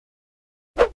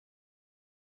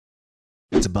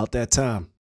It's about that time.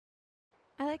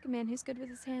 I like a man who's good with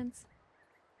his hands.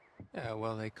 Yeah,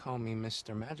 well, they call me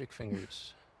Mr. Magic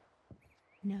Fingers.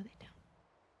 No, they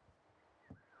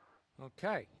don't.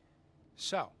 Okay,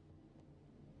 so,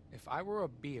 if I were a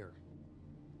beer,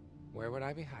 where would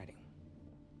I be hiding?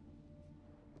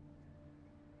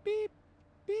 Beep,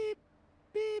 beep,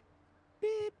 beep,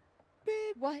 beep,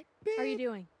 beep. What beep, are you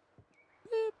doing?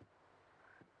 Beep.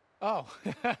 Oh,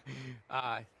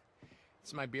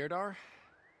 it's my beer dar.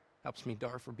 Helps me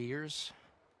dar for beers.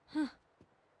 Huh.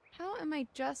 How am I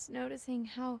just noticing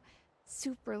how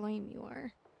super lame you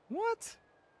are? What?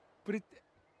 But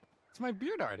it's my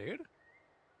beer dar, dude.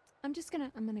 I'm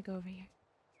gonna go over here.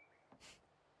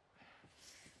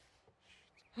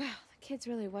 Wow, the kids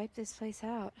really wiped this place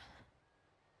out.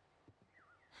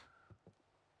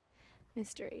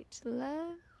 Mr. H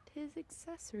loved his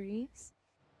accessories.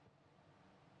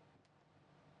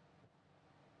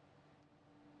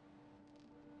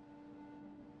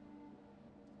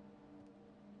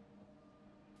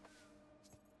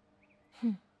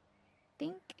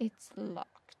 Think it's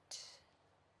locked.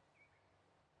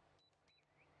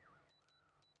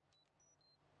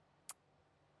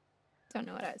 Don't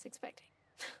know what I was expecting.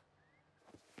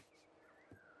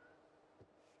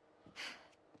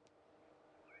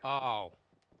 Oh.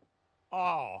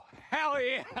 Oh, hell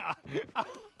yeah!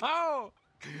 Oh,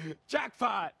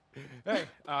 jackpot! Hey,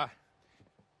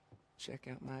 check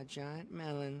out my giant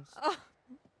melons. Oh.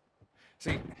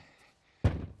 See,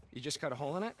 you just cut a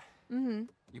hole in it. Mm-hmm.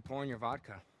 You pour in your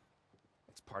vodka.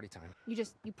 It's party time. You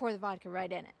pour the vodka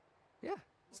right in it. Yeah,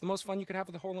 it's the most fun you could have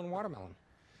with a hole in a watermelon.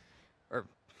 Or,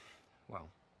 well,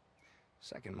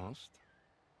 second most.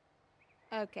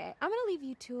 Okay, I'm gonna leave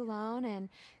you two alone and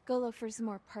go look for some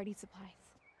more party supplies.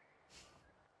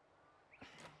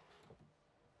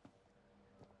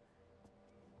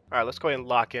 All right, let's go ahead and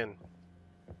lock in.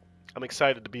 I'm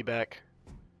excited to be back.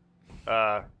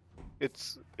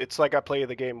 It's like I play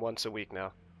the game once a week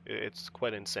now. It's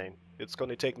quite insane. It's going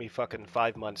to take me fucking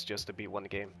 5 months just to beat one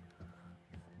game.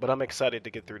 But I'm excited to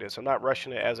get through this. I'm not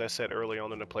rushing it, as I said early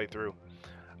on in the playthrough.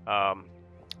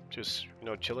 Just,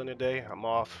 chilling today. I'm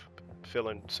off,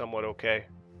 feeling somewhat okay.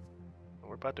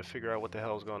 We're about to figure out what the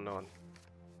hell's going on.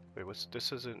 Wait,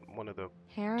 this isn't one of the...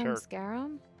 Harem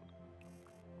Scarum?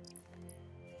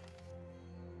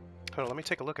 Hold on, let me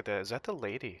take a look at that. Is that the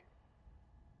lady?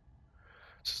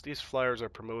 So these flyers are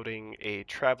promoting a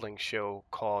traveling show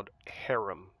called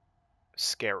Harem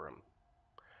Scarum.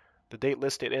 The date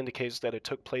listed indicates that it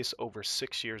took place over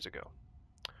 6 years ago.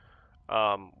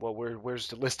 Well, where's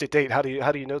the listed date? How do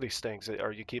you know these things?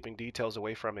 Are you keeping details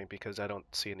away from me because I don't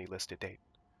see any listed date?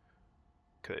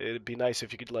 It'd be nice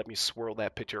if you could let me swirl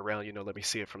that picture around. Let me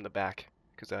see it from the back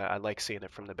because I like seeing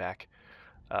it from the back.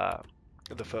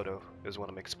 The photo is what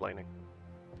I'm explaining.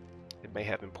 It may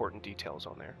have important details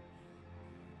on there.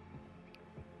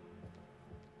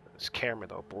 This camera,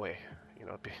 though, boy,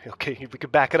 okay, if we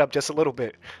could back it up just a little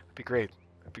bit, it'd be great.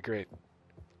 It'd be great.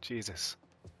 Jesus.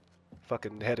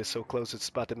 Fucking head is so close, it's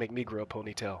about to make me grow a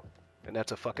ponytail. And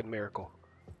that's a fucking miracle.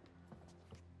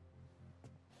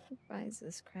 Who buys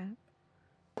this crap?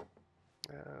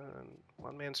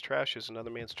 One man's trash is another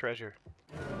man's treasure.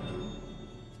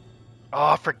 Oh,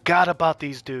 I forgot about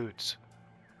these dudes.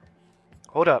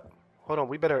 Hold up. Hold on,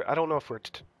 we better... I don't know if we're...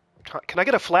 Can I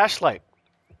get a flashlight?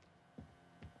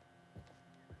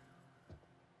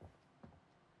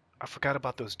 I forgot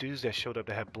about those dudes that showed up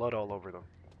that had blood all over them.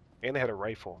 And they had a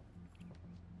rifle.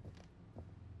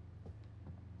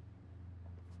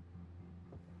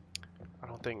 I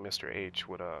don't think Mr. H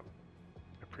would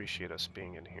appreciate us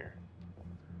being in here.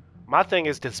 My thing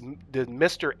is, did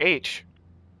Mr. H...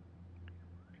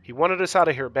 He wanted us out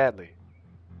of here badly.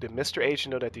 Did Mr. H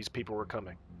know that these people were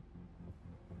coming?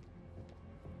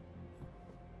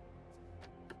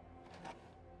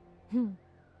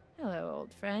 Hello,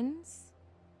 old friends.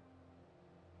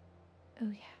 Oh,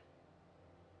 yeah.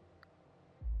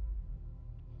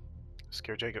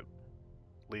 Scare Jacob.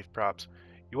 Leave props.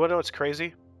 You want to know what's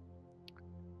crazy?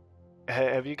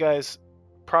 Have you guys,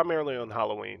 primarily on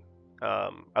Halloween,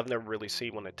 I've never really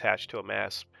seen one attached to a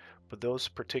mask, but those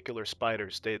particular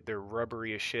spiders, they're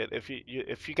rubbery as shit. If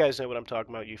you guys know what I'm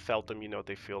talking about, you felt them, you know what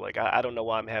they feel like. I don't know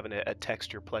why I'm having a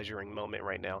texture pleasuring moment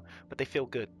right now, but they feel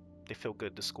good. They feel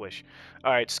good to squish.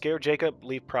 All right, scare Jacob,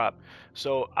 leave prop.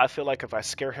 So I feel like if I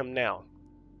scare him now,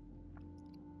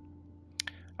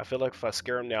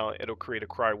 it'll create a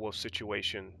cry wolf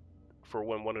situation for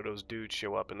when one of those dudes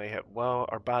show up and they have, well,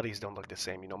 our bodies don't look the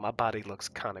same. My body looks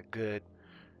kind of good.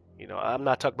 I'm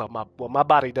not talking about my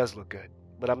body does look good,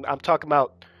 but I'm talking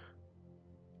about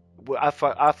Well,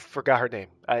 I forgot her name.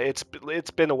 It's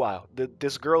been a while.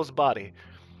 This girl's body.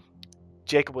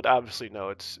 Jacob would obviously know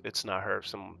it's not her.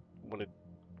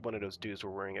 One of those dudes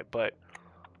were wearing it. But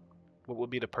what would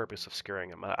be the purpose of scaring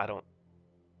him? I don't.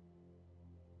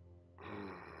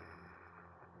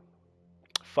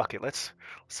 Fuck it. Let's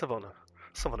have on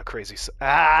a crazy.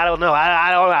 I don't know.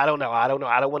 I don't know. I don't know.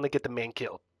 I don't want to get the man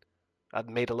killed. I've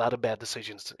made a lot of bad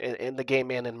decisions in the game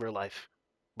and in real life,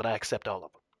 but I accept all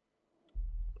of them.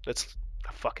 Let's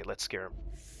fuck it. Let's scare him.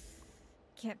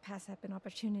 Can't pass up an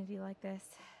opportunity like this.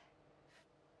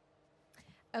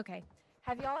 Okay,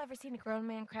 have y'all ever seen a grown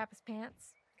man crap his pants?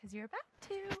 Because you're about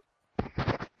to.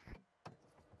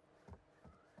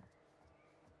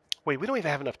 Wait, we don't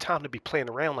even have enough time to be playing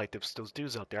around like those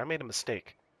dudes out there. I made a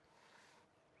mistake.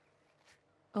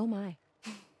 Oh my.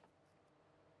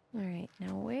 Alright,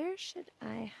 now where should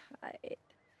I hide?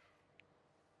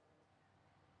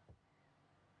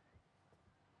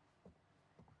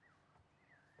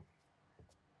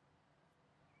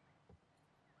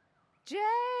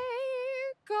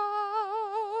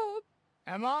 Jacob!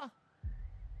 Emma?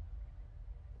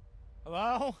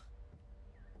 Hello?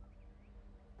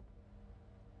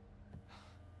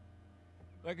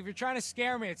 Look, if you're trying to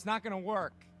scare me, it's not gonna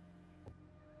work.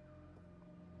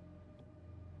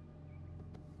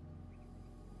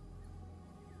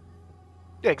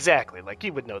 Yeah, exactly. Like,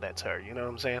 you would know that's her. You know what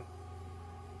I'm saying?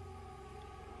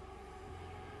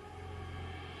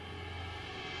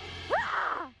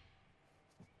 Ah!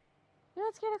 You're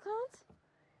not scared of clowns?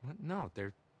 What? No,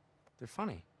 they're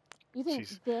funny. You think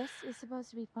She's- this is supposed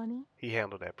to be funny? He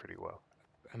handled that pretty well.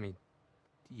 I mean,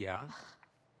 yeah.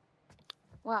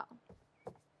 Well,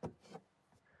 do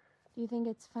you think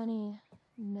it's funny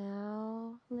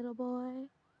now, little boy?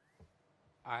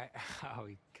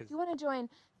 Because You want to join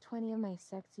 20 of my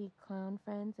sexy clown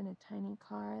friends in a tiny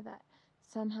car that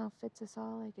somehow fits us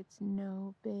all like it's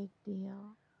no big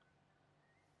deal?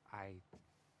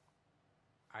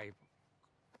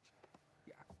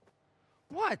 Yeah.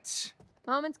 What?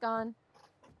 Moment's gone.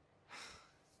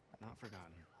 Not forgotten.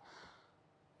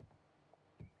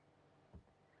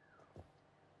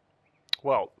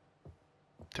 Well,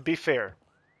 to be fair,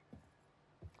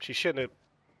 she shouldn't have.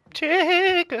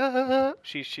 Jacob.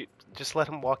 She just let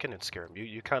him walk in and scare him.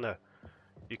 You kind of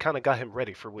got him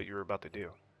ready for what you were about to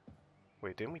do.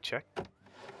 Wait, didn't we check?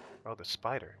 Oh, the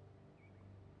spider.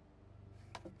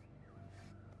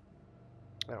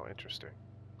 Oh, interesting.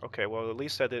 Okay, well, at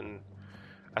least I didn't.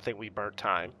 I think we burnt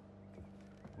time,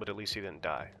 but at least he didn't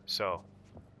die. So,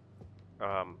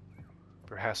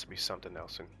 there has to be something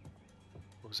else. And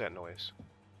what was that noise?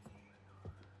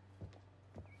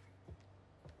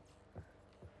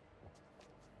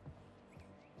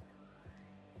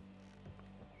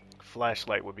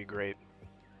 Flashlight would be great.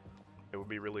 It would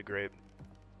be really great.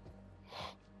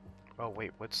 Oh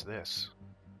wait, what's this?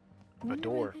 A Wonder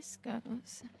door. where this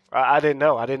goes. I didn't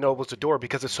know. I didn't know it was a door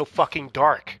because it's so fucking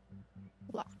dark.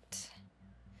 Locked.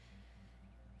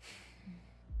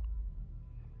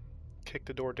 Kick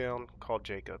the door down. Call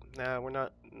Jacob. Nah, we're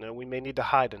not. No, we may need to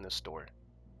hide in this door.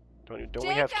 Don't we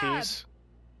have Jacob! keys?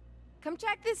 Come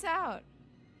check this out.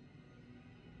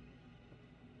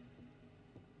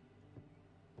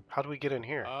 How do we get in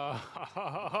here?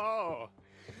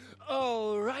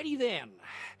 Alrighty then.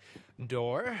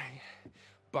 Door,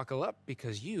 buckle up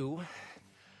because you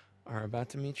are about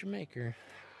to meet your maker.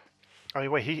 Oh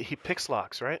wait, he picks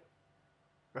locks, right?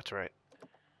 That's right.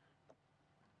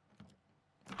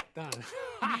 Done.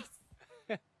 Nice.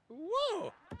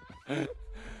 Whoa.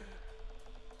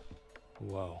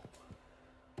 Whoa.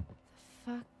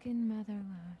 Fucking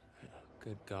motherload.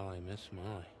 Good golly, Miss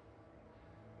Molly.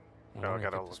 Oh, I wanna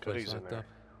got get all this the goodies place in locked there. up.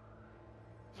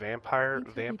 Vampire Think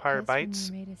he'll be vampire pissed when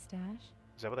bites? we made a stash?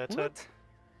 Is that what that said? What?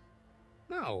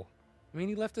 No. I mean,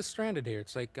 he left us stranded here.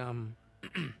 It's like,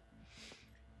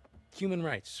 human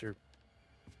rights or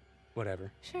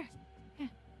whatever. Sure. All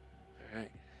right.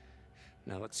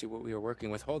 Now let's see what we are working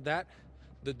with. Hold that.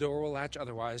 The door will latch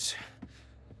otherwise.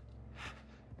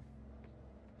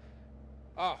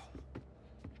 Oh.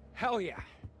 Hell yeah.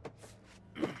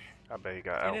 I bet you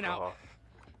got In and alcohol. out.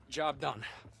 Job done.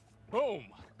 Boom.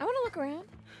 I want to look around.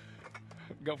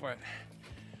 Go for it.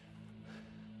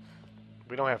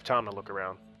 We don't have time to look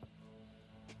around.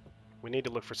 We need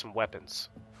to look for some weapons.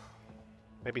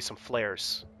 Maybe some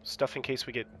flares. Stuff in case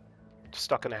we get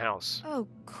stuck in a house. Oh,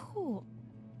 cool.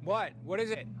 What? What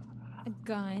is it? A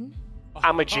gun.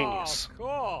 I'm a genius. Oh,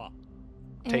 cool.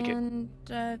 Take it. And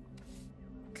a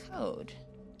code.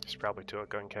 It's probably to a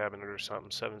gun cabinet or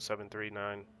something.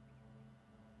 7739.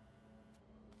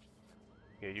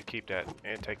 Yeah, you keep that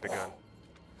and take the gun.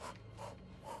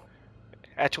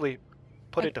 Actually,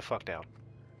 Put it the fuck down.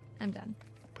 I'm done.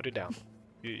 Put it down.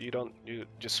 You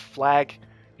just flag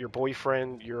your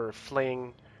boyfriend, your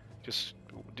fling. Just,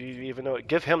 do you even know?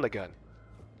 Give him the gun.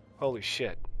 Holy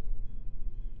shit.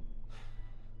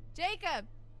 Jacob,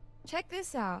 check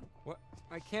this out. What?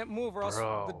 I can't move or else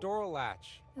Bro. the door will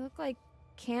latch. They look like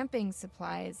camping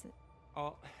supplies.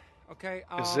 Oh, okay.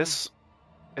 Is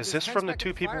there's this from the tents back two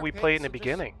at the people fire we pit, played in so the just-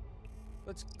 beginning?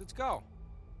 Let's go.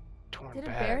 Torn Did a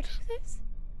bear bags. do this?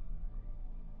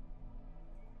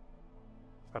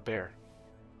 A bear.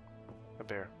 A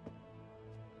bear.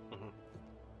 hmm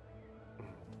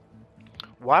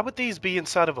Why would these be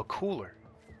inside of a cooler?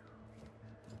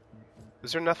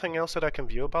 Is there nothing else that I can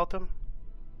view about them?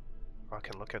 I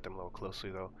can look at them a little closely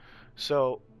though.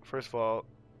 So, first of all,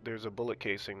 there's a bullet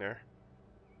casing there.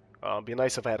 It'd be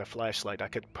nice if I had a flashlight. I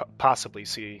could possibly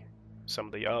see some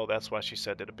of the... Oh, that's why she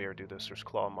said that a bear do this. There's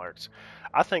claw marks.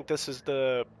 I think this is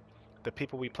the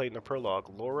people we played in the prologue.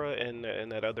 Laura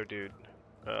and that other dude,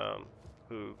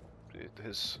 who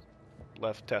his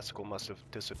left testicle must have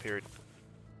disappeared.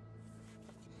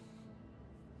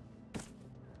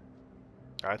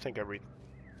 I think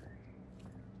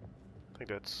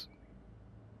that's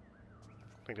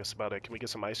about it. Can we get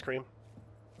some ice cream?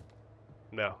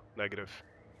 No, negative.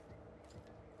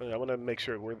 I want to make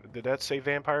sure. Did that say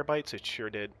vampire bites? It sure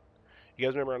did. You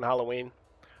guys remember on Halloween?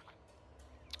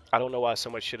 I don't know why so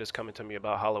much shit is coming to me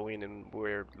about Halloween, and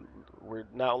we're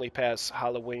not only past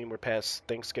Halloween, we're past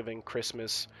Thanksgiving,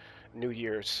 Christmas, New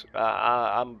Year's.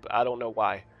 I don't know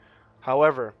why.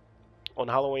 However, on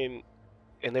Halloween,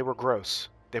 and they were gross.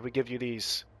 They would give you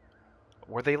these.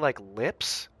 Were they like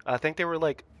lips? I think they were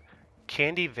like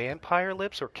candy vampire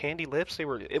lips or candy lips.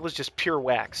 It was just pure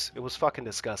wax. It was fucking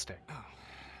disgusting.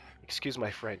 Excuse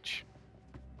my French.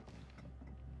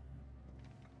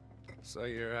 So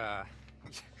you're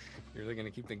really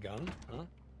gonna keep the gun, huh?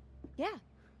 Yeah,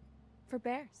 for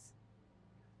bears.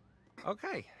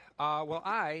 Okay. Well,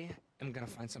 I am gonna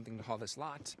find something to haul this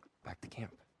lot back to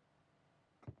camp.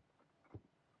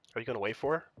 Are you gonna wait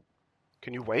for her?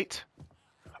 Can you wait?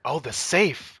 Oh, the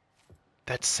safe!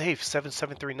 That safe,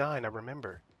 7739, I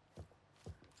remember.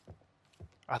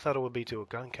 I thought it would be to a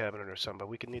gun cabinet or something, but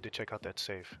we could need to check out that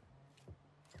safe.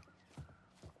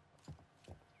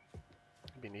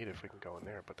 It'd be neat if we can go in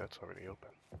there, but that's already open.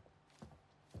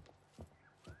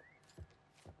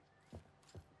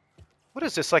 What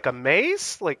is this, like a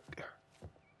maze? Like...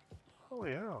 Oh,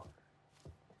 yeah.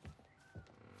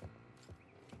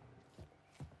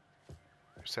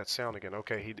 There's that sound again.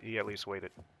 Okay, he at least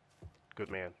waited. Good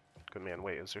man. Good man.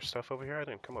 Wait, is there stuff over here? I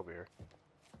didn't come over here.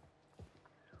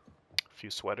 A few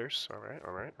sweaters. Alright,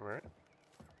 alright, alright.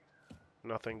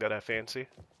 Nothing that I fancy.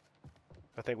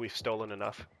 I think we've stolen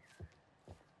enough.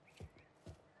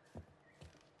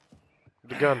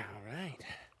 The gun. All right.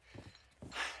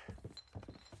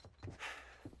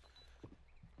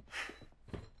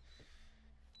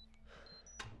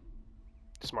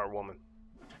 Smart woman.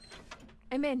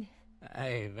 I'm in.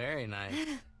 Hey, very nice.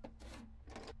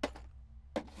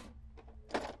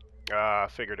 I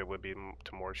figured it would be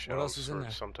to more else shells is in or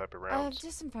there? some type of rounds.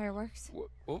 Just some fireworks.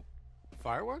 Oh,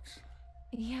 fireworks?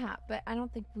 Yeah, but I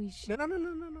don't think we should.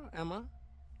 No, Emma.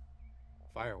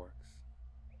 Fireworks.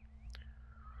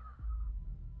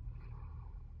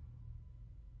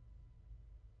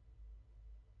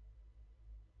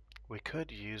 We could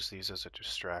use these as a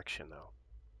distraction, though.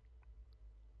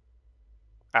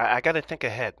 I gotta think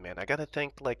ahead, man. I gotta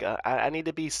think, like, I need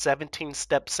to be 17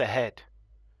 steps ahead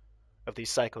of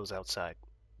these psychos outside.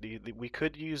 We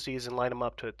could use these and line them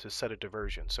up to set a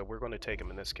diversion, so we're going to take them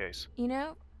in this case. You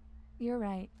know, you're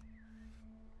right.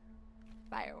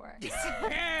 Fireworks.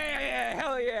 Yeah,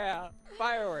 hell yeah.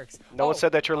 Fireworks. No one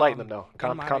said that you're lighting them, though.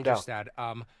 Calm down. Just add,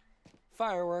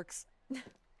 fireworks.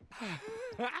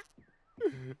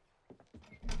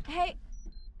 Hey,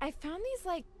 I found these,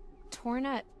 like, torn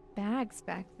up bags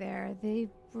back there. They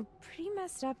were pretty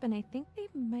messed up, and I think they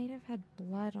might have had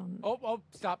blood on them. Oh,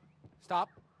 stop.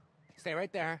 Stay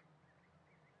right there.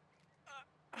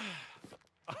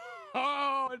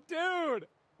 Oh, dude.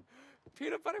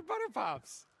 Peanut butter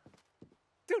pops.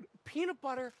 Dude, peanut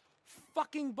butter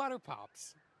fucking butter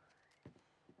pops.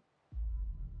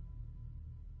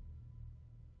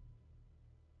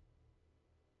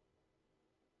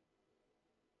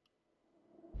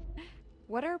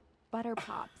 What are butter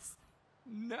pops?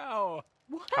 No.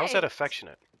 What? How's that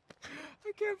affectionate?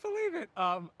 I can't believe it.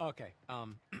 Okay.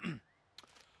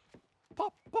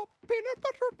 Pop, peanut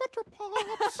butter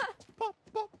pops. Pop,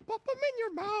 them in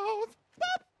your mouth.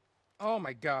 Pop. Oh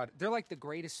my god, they're like the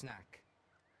greatest snack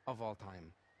of all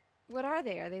time. What are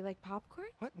they? Are they like popcorn?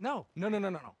 What? No.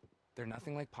 They're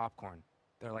nothing like popcorn.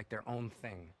 They're like their own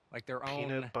thing, like their own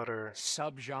Peanut butter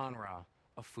subgenre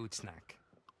of food snack.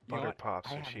 You know butter what?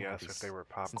 pops, I and haven't she had asked if these they were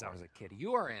since I popcorn. was a kid.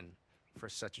 You are in for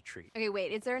such a treat. Okay,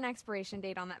 wait. Is there an expiration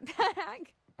date on that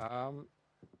bag? No,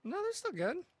 they're still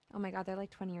good. Oh my god, they're like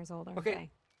 20 years old, aren't Okay, they?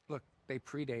 look, they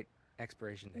predate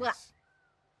expiration dates. Blah.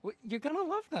 Well, you're gonna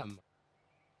love them.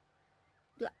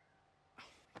 Blah.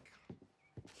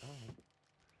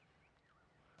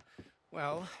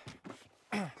 Well,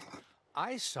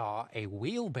 I saw a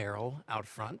wheelbarrow out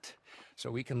front,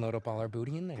 so we can load up all our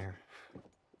booty in there.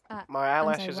 My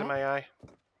eyelashes in what? my eye.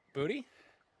 Booty?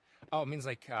 Oh, it means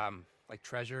like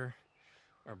treasure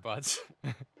or butts.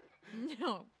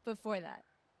 No, before that.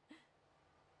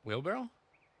 Wheelbarrow?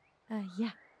 Yeah.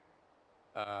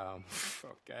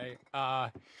 Okay.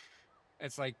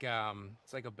 It's like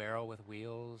a barrel with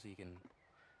wheels. You can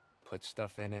put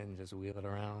stuff in it and just wheel it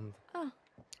around. Oh,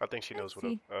 I think she knows what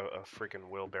see. a freaking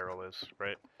wheelbarrow is,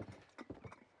 right?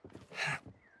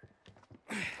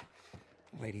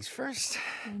 Ladies first.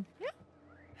 yeah.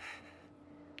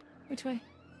 Which way?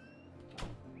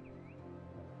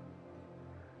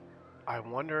 I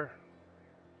wonder.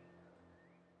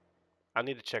 I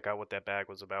need to check out what that bag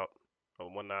was about.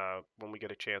 When we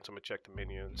get a chance, I'm gonna check the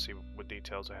menu and see what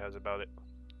details it has about it.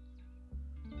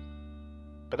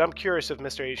 But I'm curious if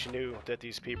Mr. H knew that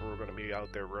these people were going to be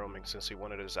out there roaming since he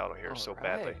wanted us out of here so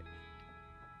badly.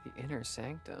 Alright. The inner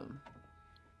sanctum.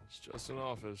 It's just an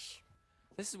office.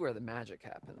 This is where the magic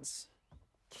happens.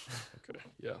 Okay,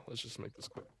 yeah, let's just make this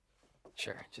quick.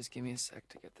 Sure, just give me a sec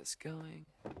to get this going.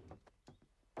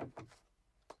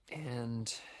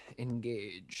 And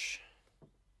engage.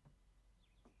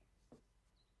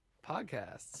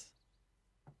 Podcasts.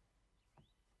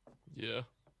 Yeah.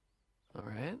 All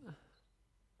right.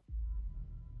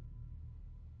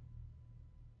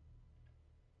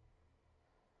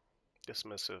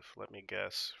 Dismissive, let me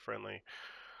guess. Friendly.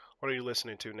 What are you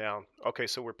listening to now? Okay,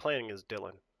 so we're playing as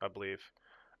Dylan, I believe.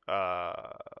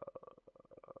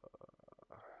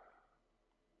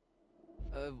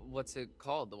 What's it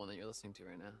called, the one that you're listening to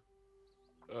right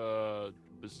now?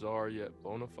 Bizarre yet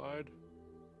bona fide.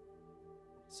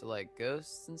 So like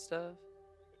ghosts and stuff?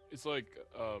 It's like,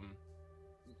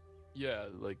 yeah,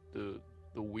 like the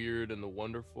weird and the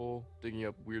wonderful, digging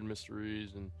up weird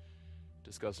mysteries and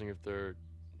discussing if they're,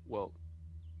 well,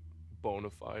 bona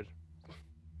fide.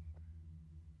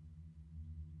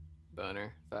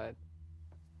 Boner fied.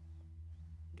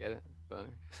 Get it? Boner.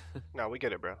 No, we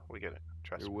get it, bro. We get it.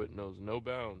 Trust Your me. wit knows no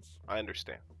bounds. I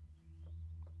understand.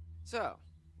 So,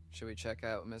 should we check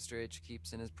out what Mr. H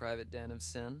keeps in his private den of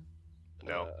sin?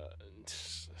 No.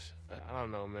 I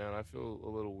don't know, man. I feel a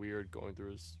little weird going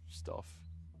through his stuff.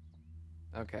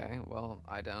 Okay, well,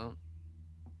 I don't.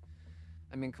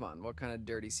 I mean, come on, what kind of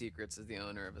dirty secrets is the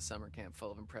owner of a summer camp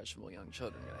full of impressionable young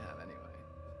children gonna have anyway?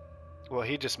 Well,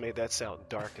 he just made that sound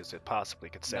dark as it possibly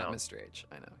could Not sound. Mr. H,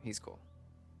 I know, he's cool.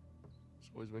 It's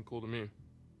always been cool to me.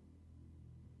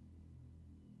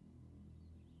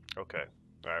 Okay.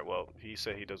 All right, well, he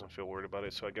said he doesn't feel worried about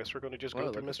it, so I guess we're going to just Whoa,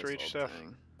 go through look at Mr. this H old stuff.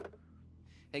 thing.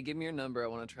 Hey, give me your number, I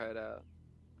want to try it out.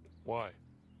 Why?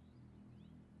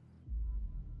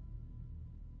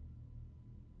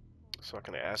 So I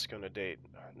can ask you on a date.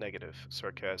 Negative,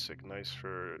 sarcastic, nice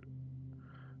for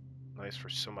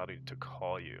somebody to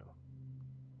call you.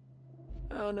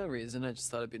 Oh, no reason, I just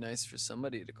thought it'd be nice for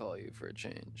somebody to call you for a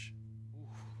change.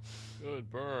 Good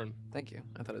burn. Thank you,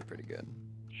 I thought it was pretty good.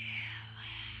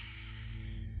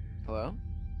 Hello?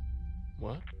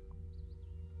 What?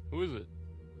 Who is it?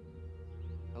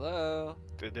 Hello?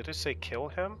 Did it say kill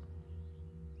him?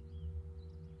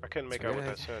 I couldn't make Sorry, out what I-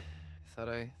 that said. Thought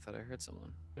I heard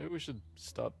someone. Maybe we should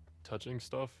stop touching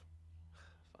stuff.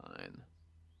 Fine.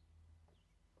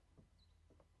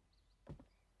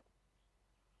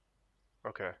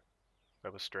 Okay,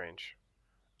 that was strange.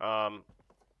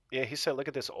 Yeah, he said, look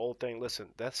at this old thing. Listen,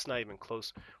 that's not even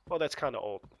close. Well, that's kind of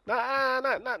old.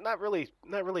 Not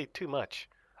really too much.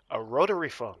 A rotary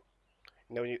phone.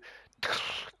 You know, you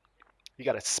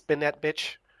gotta spin that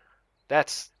bitch.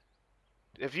 That's,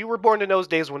 if you were born in those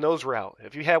days when those were out,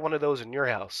 if you had one of those in your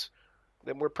house,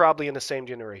 then we're probably in the same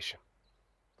generation.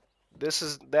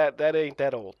 That ain't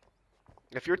that old.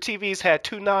 If your TV's had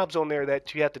two knobs on there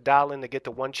that you have to dial in to get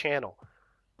to one channel,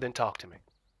 then talk to me.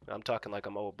 I'm talking like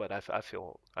I'm old, but I feel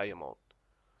old. I am old.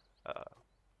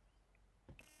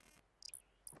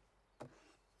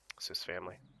 It's his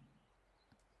family.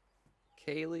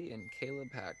 Kaylee and Caleb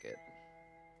Hackett.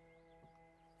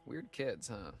 Weird kids,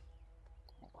 huh?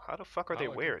 How the fuck are I they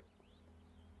like it. weird?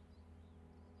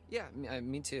 Yeah,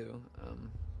 me too.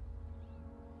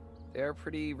 They are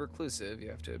pretty reclusive, you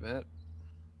have to admit.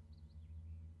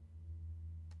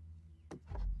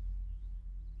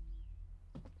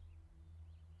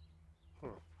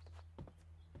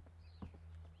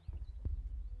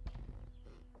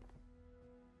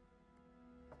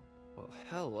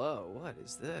 Hello, what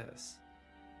is this?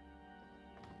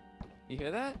 You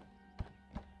hear that?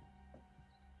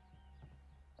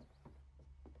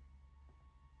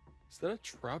 Is that a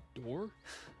trap door?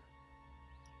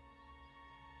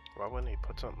 Why wouldn't he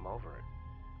put something over it?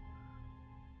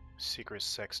 Secret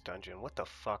sex dungeon. What the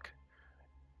fuck?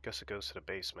 Guess it goes to the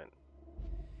basement.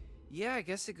 Yeah, I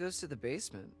guess it goes to the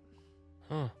basement.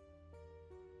 Huh.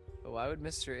 But why would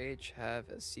Mr. H have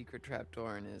a secret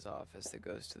trapdoor in his office that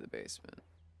goes to the basement?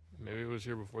 Maybe it was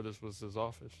here before this was his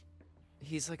office.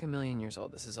 He's like 1,000,000 years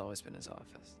old. This has always been his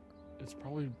office. It's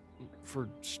probably for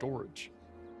storage.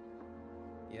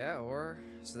 Yeah, or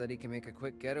so that he can make a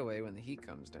quick getaway when the heat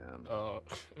comes down.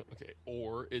 Okay,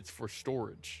 or it's for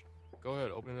storage. Go ahead,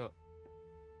 open it up.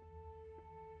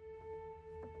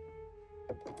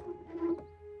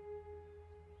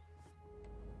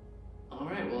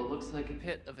 Alright, well, it looks like a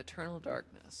pit of eternal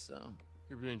darkness, so...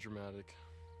 You're being dramatic.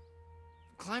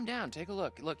 Climb down, take a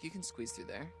look. Look, you can squeeze through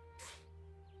there.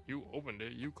 You opened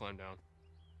it, you climb down.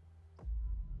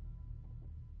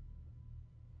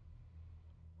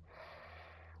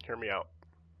 Hear me out.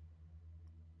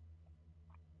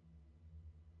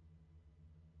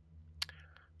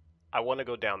 I want to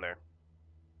go down there.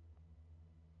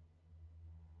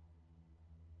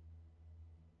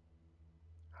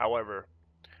 However,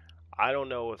 I don't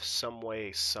know if some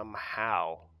way,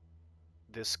 somehow,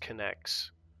 this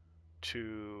connects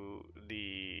to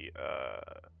the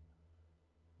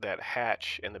that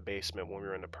hatch in the basement when we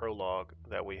were in the prologue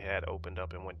that we had opened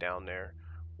up and went down there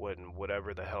when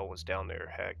whatever the hell was down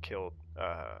there had killed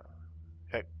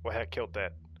had killed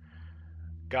that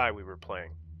guy we were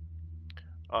playing.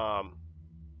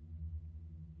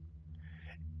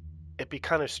 It'd be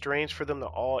kind of strange for them to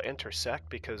all intersect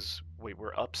because we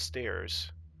were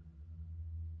upstairs.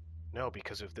 No,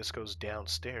 because if this goes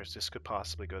downstairs, this could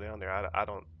possibly go down there. I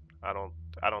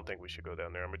don't think we should go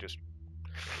down there. I'm gonna just.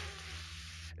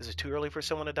 Is it too early for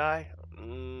someone to die?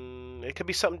 It could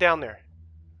be something down there.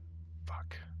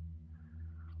 Fuck.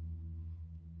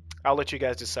 I'll let you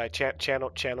guys decide.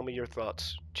 Channel me your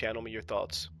thoughts. Channel me your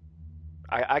thoughts.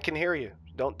 I can hear you.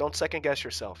 Don't second guess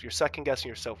yourself. You're second guessing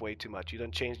yourself way too much. You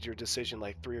done changed your decision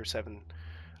like 3 or 7.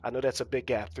 I know that's a big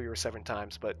gap, 3 or 7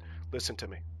 times, but listen to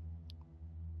me.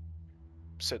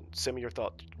 Send me your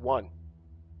thoughts. 1.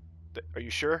 Are you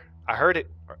sure? I heard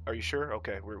it. Are you sure?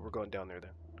 Okay, we're going down there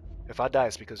then. If I die,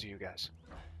 it's because of you guys.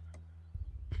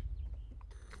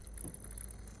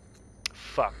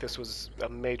 Fuck, this was a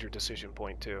major decision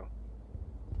point too.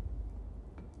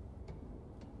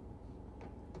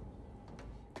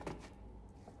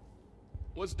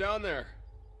 What's down there?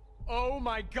 Oh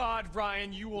my God,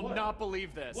 Ryan, you will not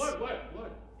believe this. What?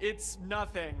 It's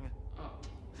nothing. Oh,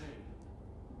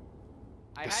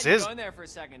 I This had is- you going there for a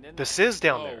second, didn't This is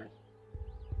down oh, there.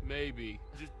 maybe.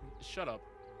 Just shut up.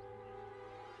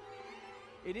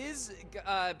 I? It is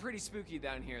pretty spooky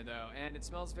down here, though, and it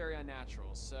smells very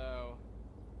unnatural, so...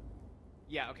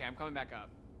 Yeah, okay, I'm coming back up.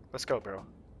 Let's go, bro.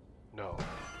 No.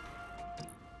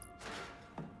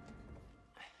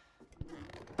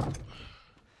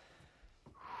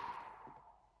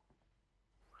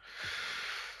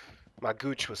 My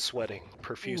gooch was sweating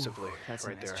profusively that's a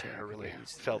right nice there. chair. I really Get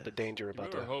used to felt that. the danger You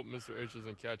about better that. hope Mr. H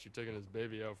doesn't catch you taking his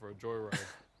baby out for a joyride.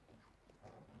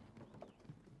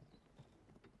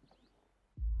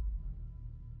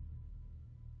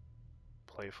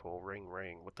 Playful ring.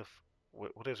 What the?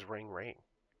 What is ring?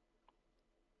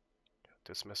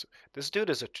 Dismiss. This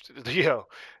dude is a yo.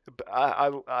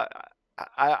 I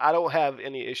don't have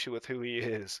any issue with who he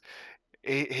is.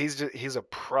 He's a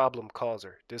problem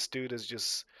causer. This dude is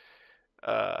just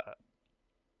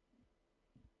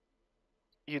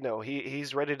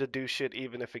he's ready to do shit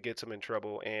even if it gets him in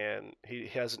trouble, and he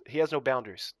has no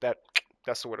boundaries.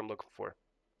 That's the word I'm looking for.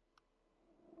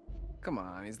 Come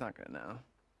on, he's not gonna know.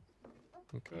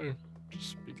 Okay,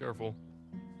 just be careful.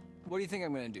 What do you think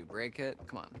I'm gonna do? Break it?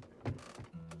 Come on.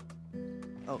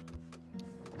 Oh.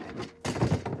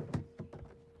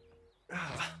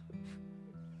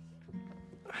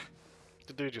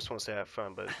 The dude just wants to have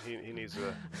fun, but he needs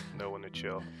to know when to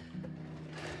chill.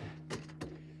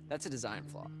 That's a design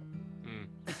flaw.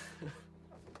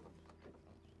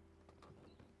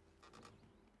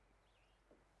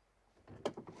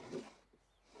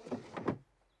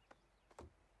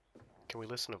 Can we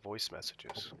listen to voice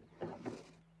messages?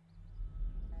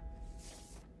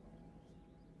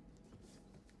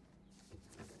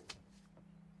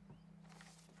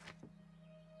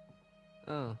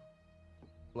 Oh.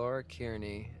 Laura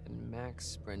Kearney and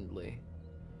Max Brindley.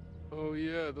 Oh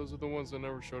yeah, those are the ones that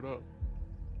never showed up.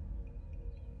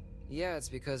 Yeah, it's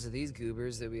because of these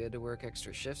goobers that we had to work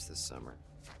extra shifts this summer.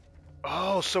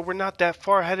 Oh, so we're not that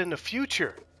far ahead in the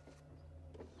future.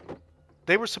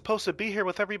 They were supposed to be here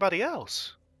with everybody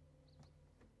else.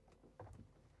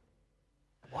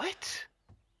 What?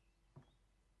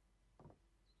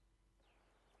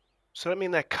 So that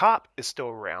means that cop is still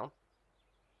around.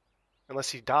 Unless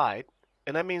he died.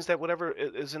 And that means that whatever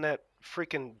is in that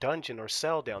freaking dungeon or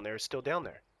cell down there is still down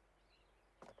there.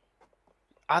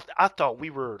 I thought we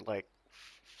were like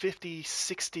 50,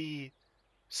 60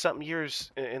 something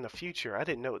years in the future. I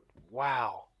didn't know.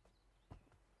 Wow.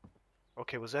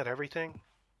 Okay, was that everything?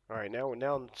 All right,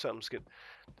 now something's good.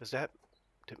 Does that?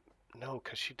 No,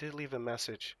 because she did leave a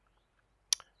message.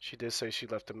 She did say she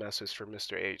left a message for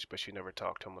Mr. H, but she never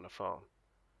talked to him on the phone.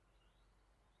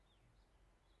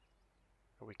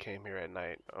 We came here at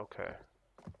night. Okay.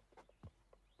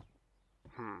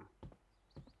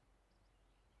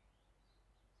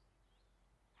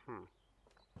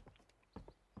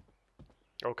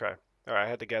 Okay. All right, I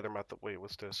had to gather my wait,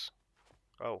 what's this?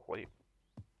 Oh, wait.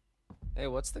 Hey,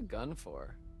 what's the gun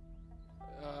for?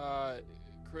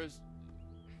 Chris,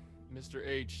 Mr.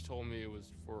 H told me it was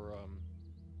for,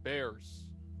 bears.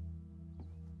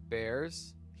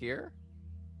 Bears? Here?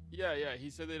 Yeah, he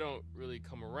said they don't really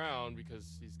come around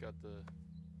because he's got the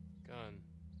gun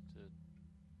to...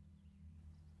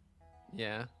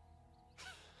 Yeah.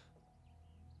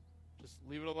 Just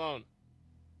leave it alone.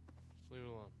 Just leave it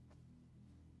alone.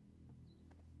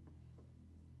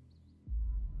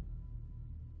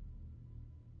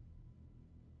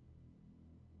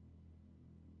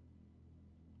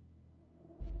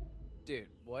 Dude,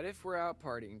 what if we're out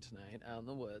partying tonight out in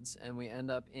the woods and we end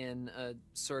up in a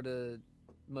sort of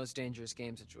most dangerous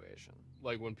game situation?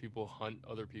 Like when people hunt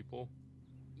other people?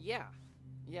 Yeah.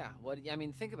 What I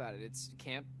mean, think about it. It's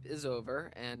camp is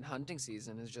over and hunting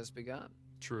season has just begun.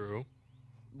 True.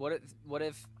 What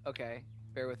if okay,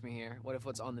 bear with me here. What if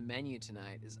what's on the menu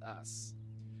tonight is us?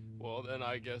 Well, then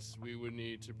I guess we would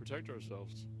need to protect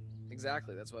ourselves.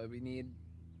 Exactly. That's why we need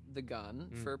the gun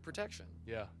for protection.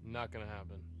 Yeah, not gonna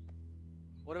happen.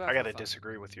 What about I gotta for fun?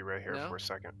 disagree with you right here No? for a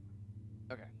second.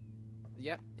 Okay.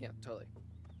 Yeah, totally.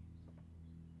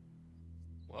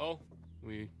 Well,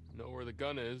 we know where the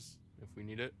gun is if we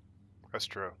need it. That's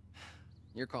true.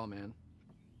 Your call, man.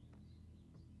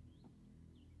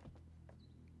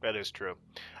 That is true.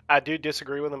 I do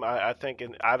disagree with him. I think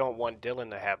I don't want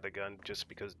Dylan to have the gun just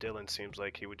because Dylan seems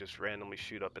like he would just randomly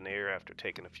shoot up in the air after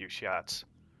taking a few shots.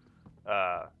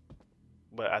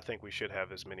 But I think we should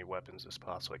have as many weapons as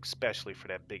possible, especially for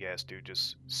that big-ass dude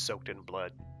just soaked in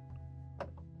blood.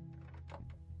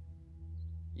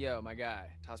 Yo, my guy,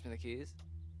 toss me the keys.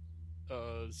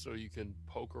 So you can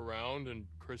poke around in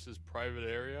Chris's private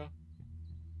area?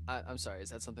 I'm sorry, is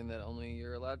that something that only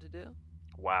you're allowed to do?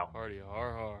 Wow. Hardy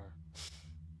har.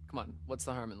 Come on, what's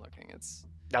the harm in looking?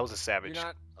 That was a savage, You're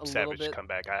not a savage little bit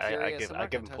comeback. curious? I'm I not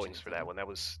give gonna him touch points for that anything. one. That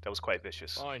was quite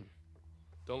vicious. Fine.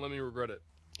 Don't let me regret it.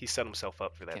 He set himself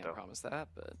up for that Can't though. promise that,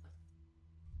 but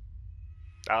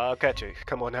I'll catch you.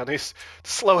 Come on now, these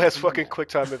slow ass fucking quick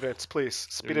time events, please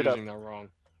speed You're it up. using that wrong.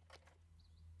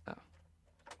 oh.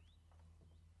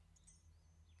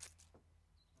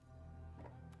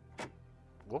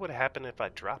 What would happen if I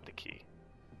dropped the key?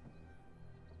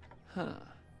 Huh.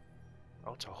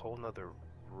 Oh, it's a whole nother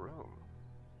room.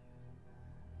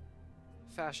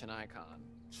 Fashion icon.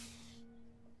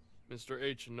 Mr.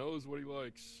 H knows what he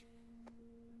likes.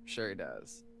 Sure he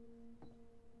does.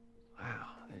 Wow,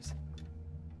 there's...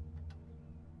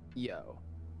 Yo.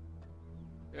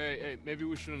 Hey, maybe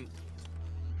we shouldn't...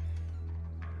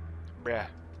 Yeah.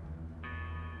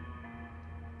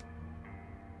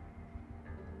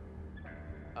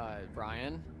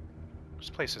 Ryan? This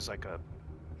place is like a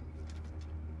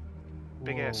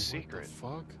big ass secret.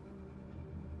 What the fuck?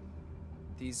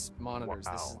 These monitors,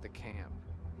 this is Wow. the camp.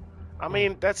 I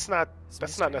mean, that's not Is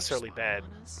that's Mr. not H necessarily spying bad.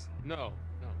 on us? No.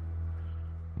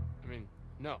 I mean,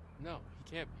 no,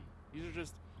 he can't be. These are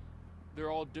just...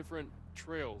 They're all different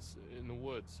trails in the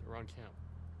woods around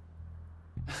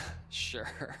camp. Sure.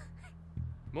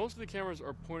 Most of the cameras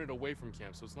are pointed away from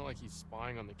camp, so it's not like he's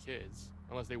spying on the kids,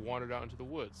 unless they wandered out into the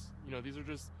woods. You know, these are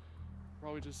just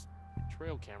probably just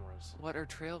trail cameras. What are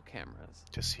trail cameras?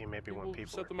 To see maybe when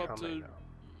people set are them up coming. to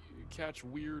catch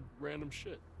weird, random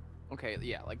shit, Okay,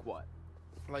 yeah, like what?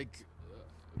 like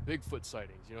Bigfoot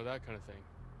sightings. You know, that kind of thing.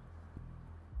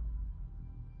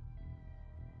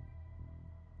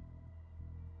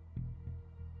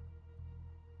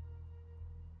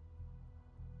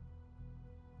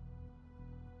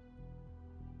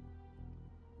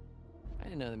 I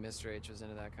didn't know that Mr. H was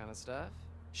into that kind of stuff.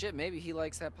 Shit, maybe he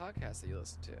likes that podcast that you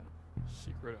listen to.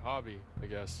 Secret hobby, I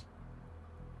guess.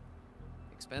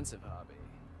 Expensive hobby.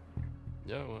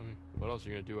 Yeah, well, I mean, what else are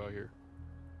you gonna do out here?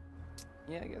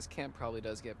 Yeah, I guess camp probably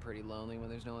does get pretty lonely when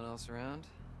there's no one else around.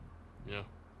 Yeah.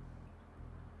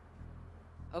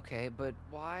 Okay, but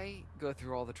why go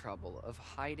through all the trouble of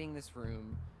hiding this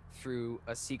room through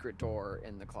a secret door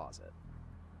in the closet?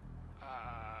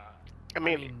 I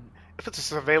mean, if it's a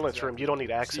surveillance room, you don't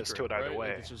need access secret, to it either right? way.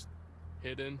 Like it's just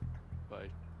hidden by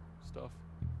stuff.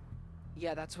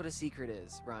 Yeah, that's what a secret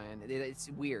is, Ryan. It's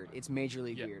weird. It's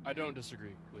majorly Yeah, weird. I don't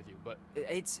disagree with you, but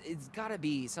It's gotta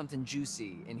be something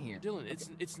juicy in here. Dylan,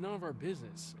 it's none of our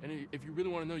business. And if you really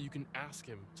want to know, you can ask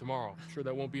him tomorrow. I'm sure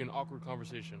that won't be an awkward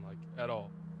conversation, like at all.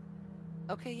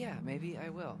 Okay, yeah, maybe I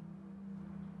will.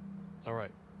 All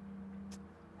right.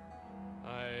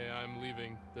 I'm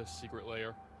leaving this secret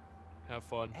lair. Have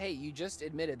fun. Hey, you just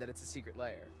admitted that it's a secret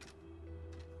lair.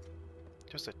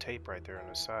 Just a tape right there on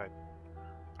the side.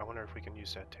 I wonder if we can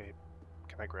use that tape.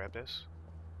 Can I grab this?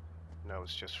 No,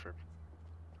 it's just for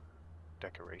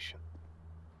decoration.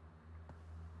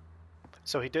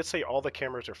 So he did say all the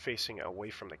cameras are facing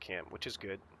away from the camp, which is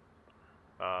good.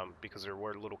 Because there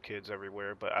were little kids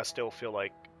everywhere, but I still feel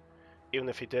like even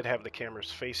if he did have the cameras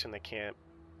facing the camp,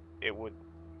 it would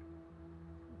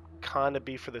kind of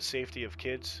be for the safety of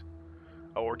kids,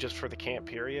 or just for the camp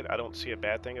period. I don't see a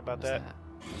bad thing about that.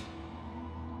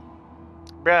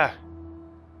 Bruh.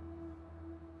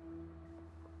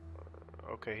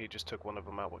 Okay, he just took one of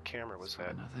them out. What camera was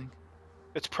that? Nothing.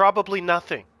 It's probably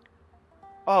nothing.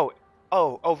 Oh,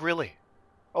 really?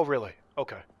 Oh, really?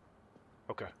 Okay.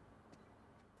 Okay.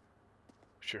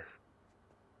 Sure.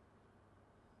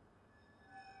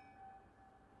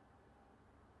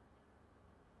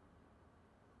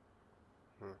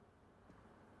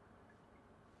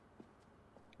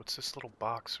 What's this little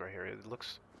box right here? It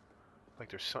looks like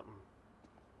there's something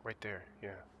right there.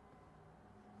 Yeah.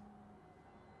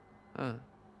 Huh.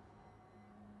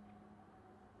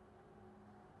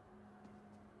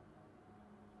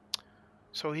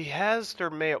 So he has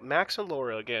their mail. Max and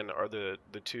Laura, again, are the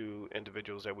two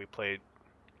individuals that we played.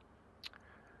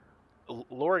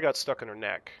 Laura got stuck in her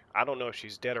neck. I don't know if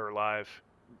she's dead or alive.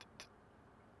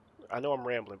 I know I'm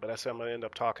rambling, but I said I'm going to end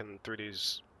up talking through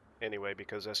these anyway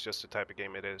because that's just the type of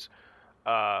game it is.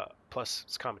 Plus,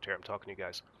 it's commentary. I'm talking to you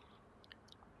guys.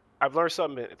 I've learned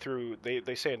something through,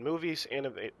 they say in movies and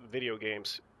in video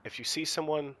games, if you see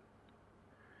someone,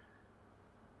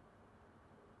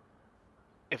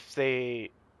 if they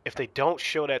don't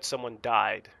show that someone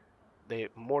died, they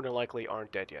more than likely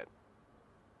aren't dead yet.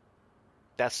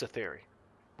 That's the theory.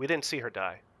 We didn't see her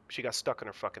die. She got stuck in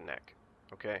her fucking neck.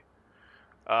 Okay?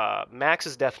 Max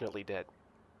is definitely dead.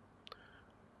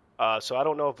 So I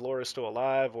don't know if Laura's still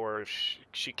alive or if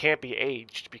she can't be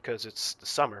aged because it's the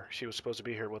summer. She was supposed to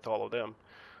be here with all of them.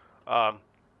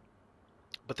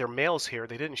 But their mail's here.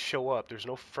 They didn't show up. There's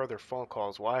no further phone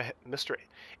calls. Why, Mr.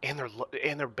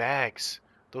 And their bags.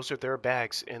 Those are their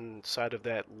bags inside of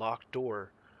that locked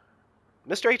door.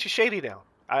 Mr. H is shady now.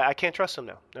 I can't trust him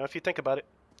now. Now, if you think about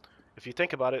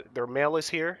it, their mail is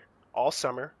here all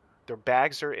summer. Their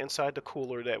bags are inside the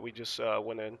cooler that we just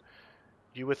went in.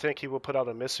 You would think he would put out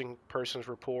a missing persons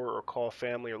report or call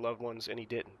family or loved ones, and he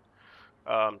didn't.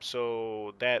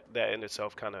 So that in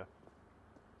itself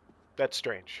that's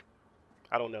strange.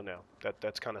 I don't know now.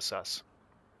 That's kind of sus.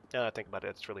 Now I think about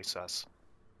it, it's really sus.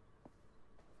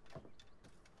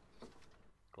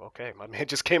 Okay, my man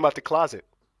just came out the closet.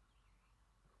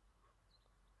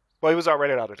 Well, he was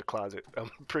already out of the closet,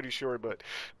 I'm pretty sure, but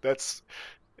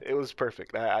it was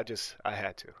perfect. I had to.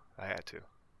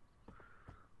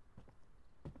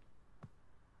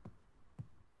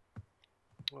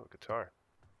 Oh, guitar.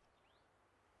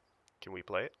 Can we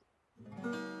play it?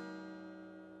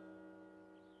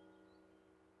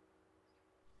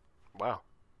 Wow.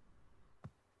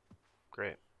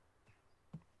 Great.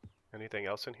 Anything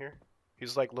else in here?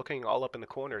 He's like looking all up in the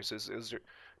corners. Is there?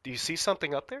 Do you see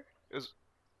something up there?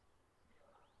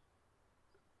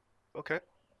 Okay.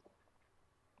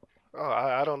 Oh,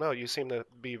 I don't know. You seem to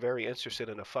be very interested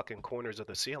in the fucking corners of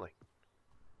the ceiling.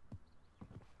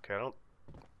 Okay,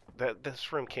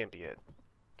 this room can't be it.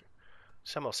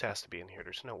 Something else has to be in here.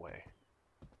 There's no way.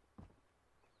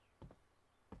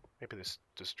 Maybe this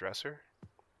dresser?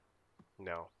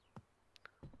 No.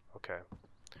 Okay.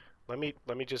 Let me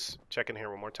just check in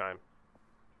here one more time.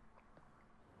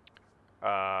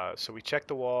 So we checked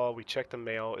the wall, we checked the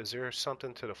mail. Is there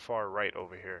something to the far right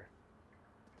over here?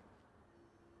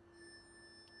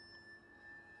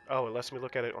 Oh, it lets me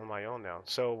look at it on my own now.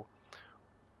 So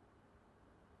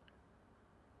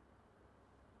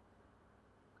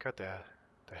got the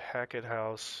Hackett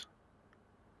house.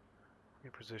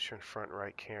 Reposition front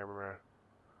right camera.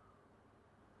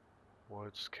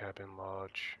 Woods cabin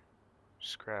lodge.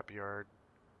 Scrapyard.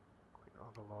 Clean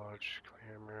all the lodge.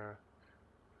 Camera.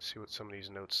 See what some of these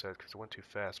notes said because it went too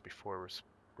fast before.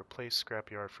 Replace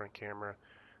scrapyard front camera.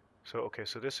 So okay,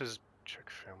 so this is check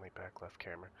family back left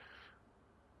camera.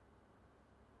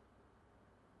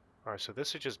 All right, so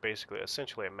this is just basically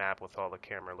essentially a map with all the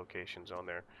camera locations on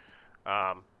there.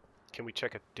 Can we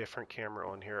check a different camera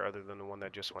on here other than the one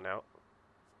that just went out?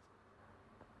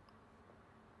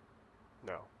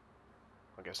 No,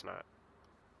 I guess not.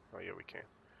 Oh yeah, we can.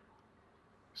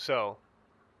 So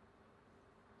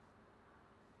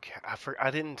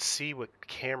I didn't see what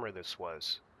camera this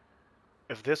was.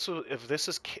 If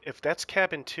that's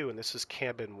cabin 2 and this is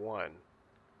cabin 1,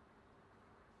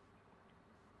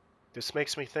 this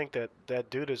makes me think that that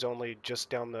dude is only just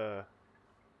down the.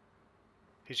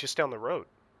 He's just down the road,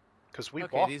 because we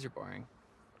Okay, walked. these are boring.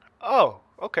 Oh,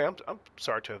 okay. I'm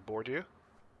sorry to have bored you.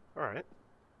 All right,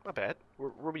 my bad.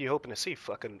 What were you hoping to see?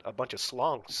 Fucking a bunch of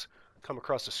slongs come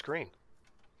across the screen.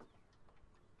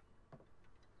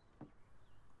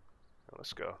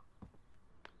 Let's go.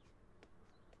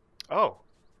 Oh.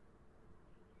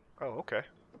 Oh, okay.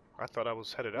 I thought I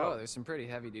was headed Oh, out. there's some pretty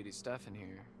heavy-duty stuff in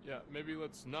here. Yeah, maybe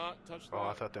let's not touch that. Oh,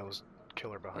 I thought that was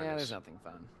killer behind Yeah, us. there's nothing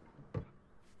fun.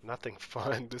 Nothing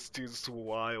fun. This dude's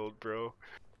wild, bro.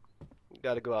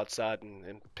 Gotta go outside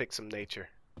and pick some nature.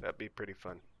 That'd be pretty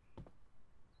fun.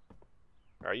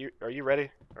 Are you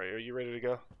ready? Are you ready to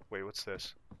go? Wait, what's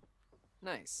this?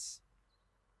 Nice.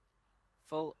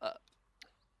 Full up.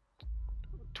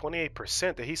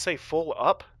 28%. Did he say full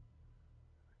up?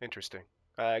 Interesting.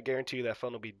 I guarantee you that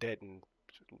phone will be dead in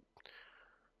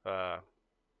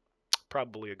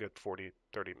probably a good 40,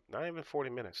 30, not even 40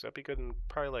 minutes. That'd be good in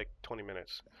probably like 20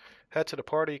 minutes. Head to the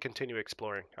party, continue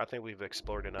exploring. I think we've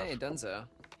explored enough. Hey, Dunzo.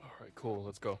 All right, cool.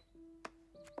 Let's go.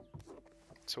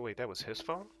 So wait, that was his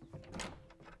phone?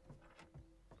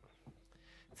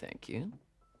 Thank you.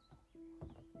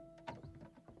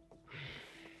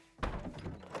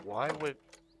 Why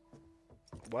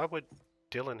would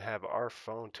Dylan have our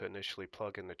phone to initially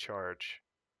plug in the charge?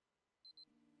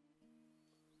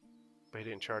 But he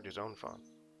didn't charge his own phone.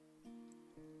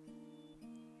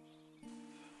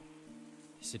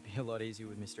 This would be a lot easier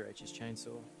with Mr. H's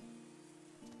chainsaw.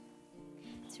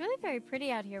 It's really very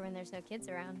pretty out here when there's no kids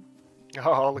around.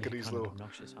 Oh, look Yeah, at these kind of little,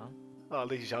 obnoxious, huh? oh,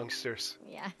 these youngsters.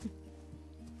 Yeah.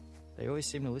 They always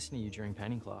seem to listen to you during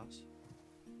painting class.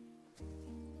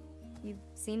 You've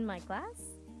seen my class?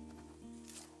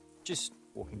 Just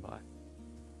walking by.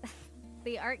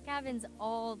 The art cabin's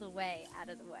all the way out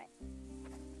of the way.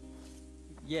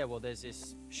 Yeah, well, there's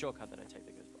this shortcut that I take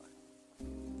that goes by.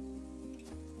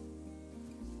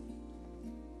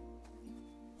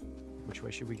 Which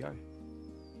way should we go?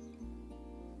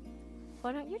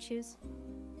 Why don't you choose?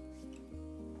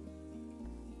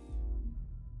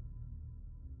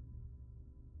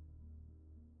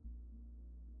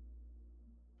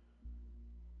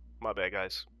 My bad,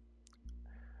 guys.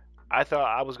 I thought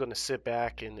I was going to sit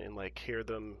back and like hear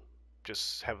them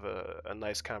just have a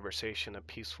nice conversation, a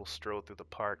peaceful stroll through the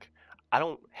park. I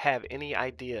don't have any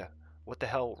idea what the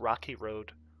hell Rocky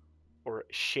Road or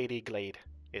Shady Glade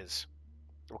is.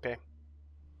 Okay?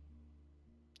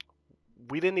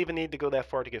 We didn't even need to go that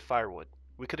far to get firewood.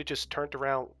 We could have just turned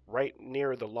around right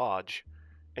near the lodge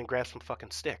and grabbed some fucking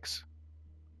sticks.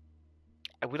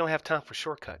 And we don't have time for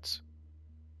shortcuts.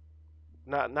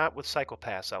 Not with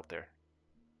psychopaths out there.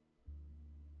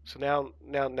 So now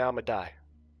I'm gonna die,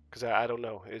 cause I don't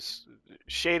know. It's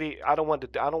shady. I don't want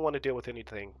to deal with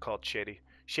anything called shady.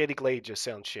 Shady Glade just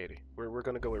sounds shady. We're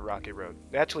gonna go with Rocky Road.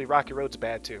 Actually, Rocky Road's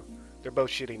bad too. They're both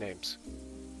shitty names.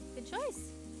 Good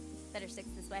choice. Better sticks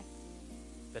this way.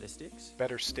 Better sticks?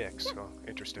 Better sticks. Yeah. Oh,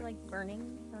 interesting. Like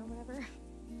burning or whatever.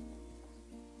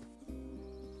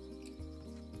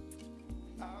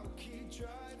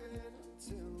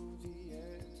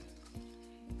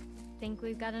 Think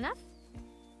we've got enough?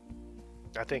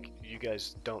 I think you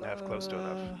guys don't have close to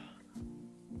enough.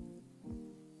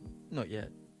 Not yet.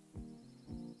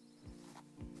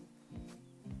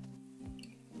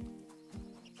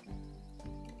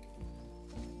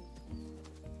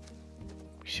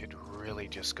 We should really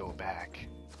just go back.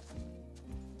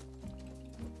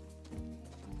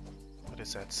 What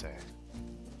does that say?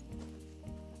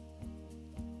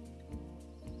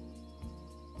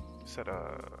 Is that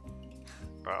a...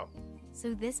 Oh.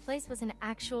 So this place was an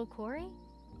actual quarry?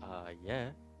 Yeah.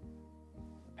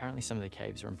 Apparently some of the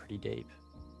caves run pretty deep.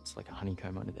 It's like a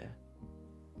honeycomb under there.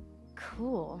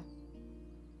 Cool.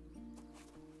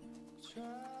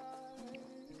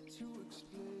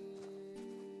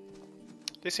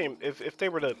 They seem, if they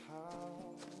were to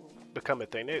become a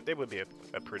thing, they would be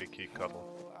a pretty cute couple.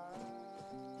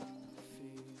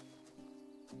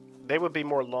 They would be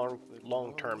more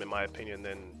long term, in my opinion,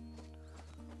 than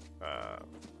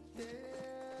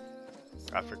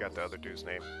I forgot the other dude's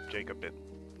name. Jacob it.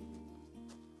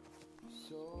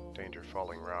 Danger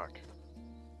Falling Rock.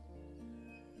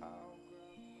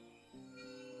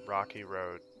 Rocky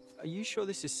Road. Are you sure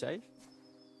this is safe?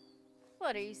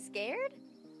 What, are you scared?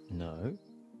 No.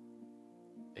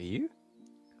 Are you?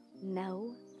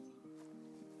 No.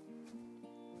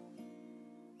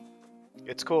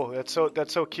 It's cool. That's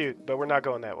so cute. But we're not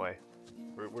going that way.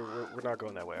 We're not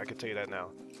going that way. I can tell you that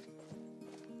now.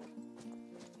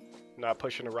 Not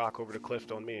pushing a rock over the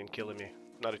cliff on me and killing me.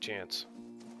 Not a chance.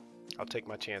 I'll take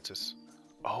my chances.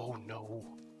 Oh no.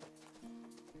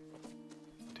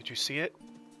 Did you see it?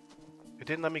 It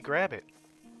didn't let me grab it.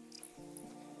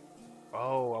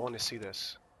 Oh, I want to see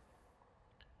this.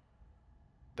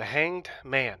 The Hanged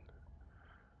Man.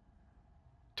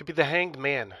 To be the Hanged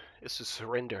Man is to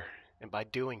surrender, and by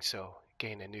doing so,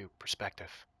 gain a new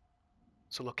perspective.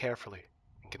 So look carefully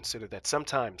and consider that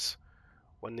sometimes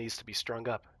one needs to be strung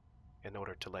up in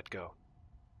order to let go.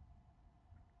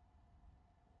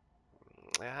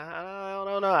 I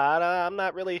don't know. I'm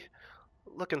not really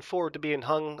looking forward to being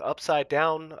hung upside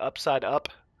down, upside up.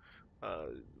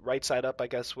 Right side up, I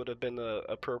guess, would have been the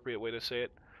appropriate way to say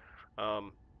it.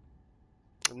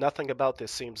 Nothing about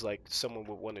this seems like someone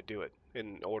would want to do it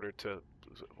in order to.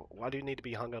 Why do you need to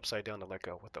be hung upside down to let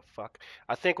go? What the fuck?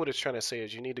 I think what it's trying to say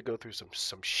is you need to go through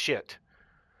some shit.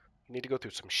 You need to go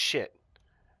through some shit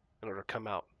in order to come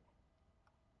out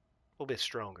a little bit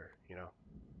stronger, you know?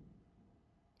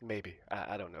 Maybe.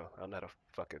 I don't know. I'm not a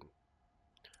fucking.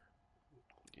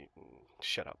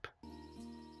 Shut up.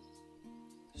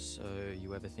 So,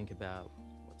 you ever think about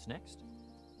what's next?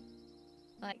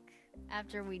 Like,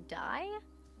 after we die?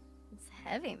 It's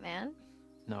heavy, man.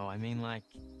 No, I mean like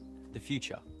the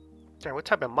future. Damn, what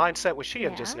type of mindset was she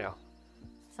in just Yeah. now?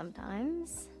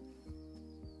 Sometimes.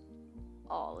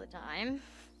 All the time.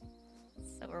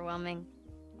 It's so overwhelming.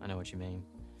 I know what you mean.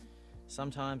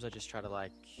 Sometimes I just try to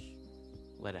like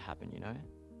let it happen, you know?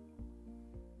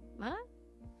 What?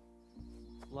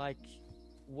 Like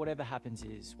whatever happens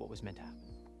is what was meant to happen.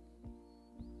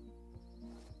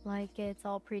 Like it's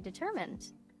all predetermined.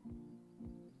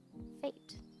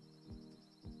 Fate.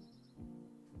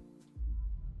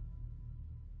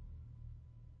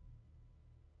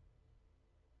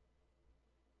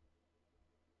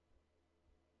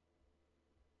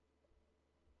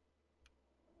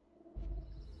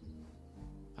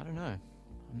 I don't know.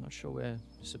 I'm not sure we're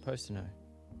supposed to know.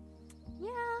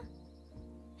 Yeah.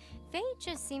 Fate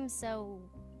just seems so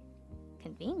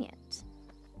convenient.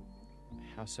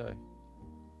 How so?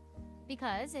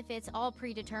 Because if it's all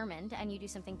predetermined and you do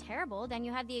something terrible, then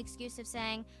you have the excuse of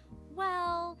saying,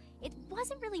 well, it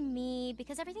wasn't really me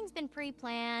because everything's been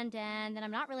pre-planned and then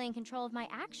I'm not really in control of my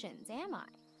actions, am I?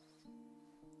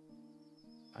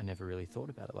 I never really thought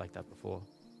about it like that before.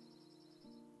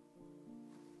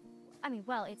 I mean,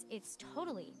 well, it's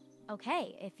totally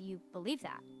okay if you believe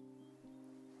that.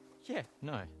 Yeah,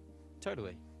 no.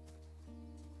 Totally.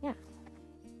 Yeah.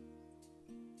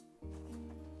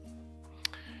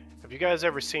 Have you guys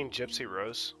ever seen Gypsy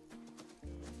Rose?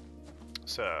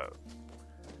 So,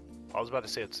 I was about to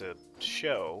say it's a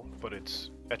show, but it's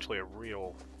actually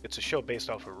it's a show based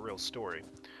off of a real story.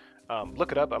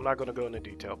 Look it up. I'm not going to go into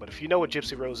detail, but if you know what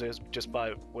Gypsy Rose is, just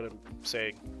by what I'm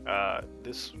saying,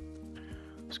 this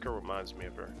girl reminds me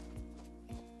of her.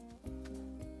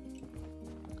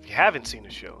 If you haven't seen the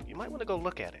show, you might want to go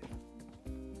look at it.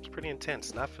 It's pretty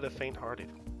intense, not for the faint-hearted.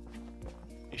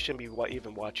 You shouldn't be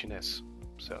even watching this,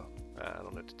 so I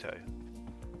don't know what to tell you.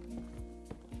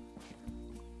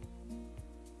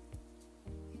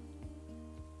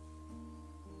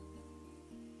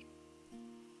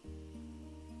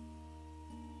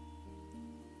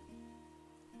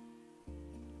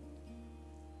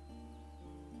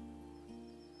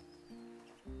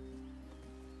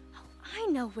 I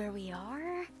know where we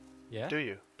are. Yeah? Do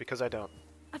you? Because I don't.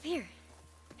 Up here.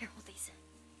 Here, hold these.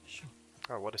 Sure.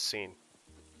 Oh, what a scene.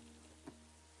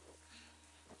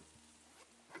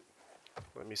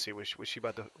 Let me see. Was she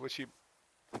about to? Was she?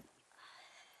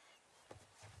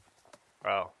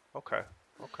 Oh, okay,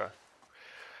 okay.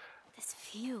 This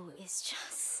view is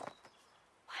just... wow.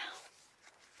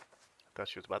 I thought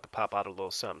she was about to pop out a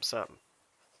little something, something.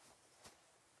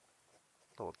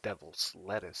 Little devil's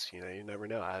lettuce, you know. You never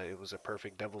know. It was a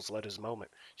perfect devil's lettuce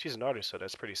moment. She's an artist, so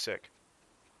that's pretty sick.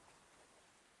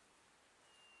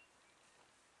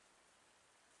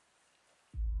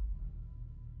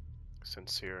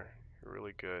 Sincere, you're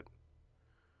really good.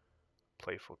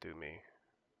 Playful, do me.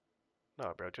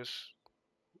 No, bro, just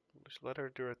let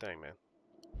her do her thing, man.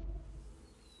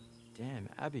 Damn,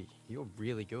 Abby, you're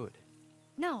really good.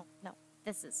 No,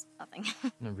 this is nothing.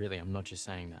 No, really, I'm not just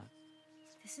saying that.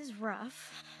 This is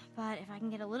rough, but if I can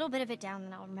get a little bit of it down,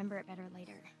 then I'll remember it better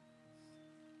later.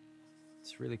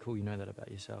 It's really cool you know that about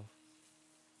yourself.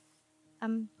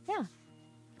 Yeah.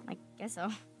 I guess so.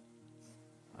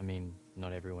 I mean,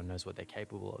 not everyone knows what they're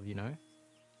capable of, you know?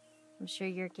 I'm sure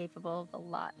you're capable of a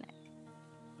lot, Nick.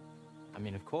 I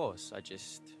mean, of course, I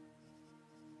just...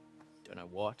 don't know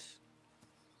what.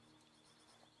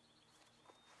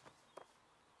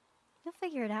 You'll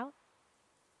figure it out.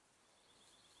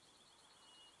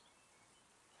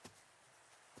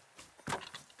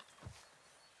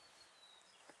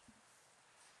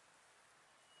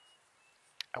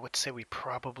 I would say we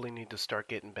probably need to start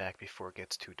getting back before it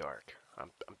gets too dark. I'm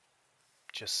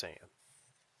just saying.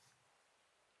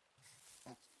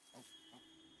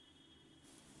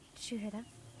 Did you hear that?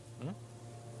 Hmm?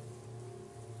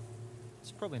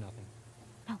 It's probably nothing.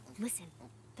 No, listen.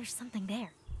 There's something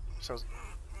there. Sounds...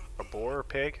 a boar or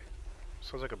pig?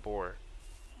 Sounds like a boar.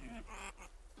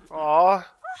 Aww.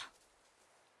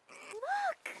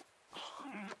 Look!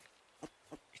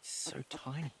 It's so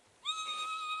tiny.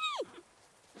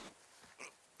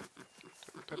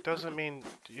 That doesn't mean...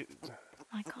 you... Oh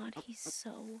my god, he's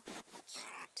so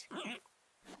cute.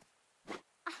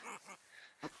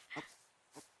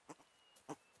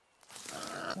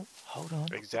 Hold on.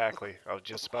 Exactly. I was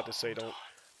just about to say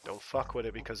don't fuck with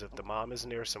it because if the mom is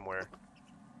near somewhere.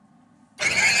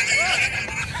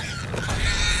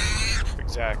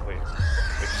 Exactly.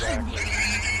 Exactly.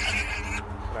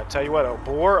 And I tell you what, a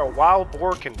wild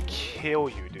boar can kill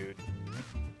you, dude.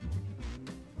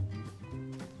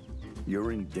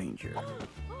 You're in danger.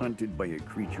 Hunted by a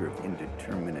creature of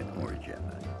indeterminate origin.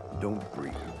 Don't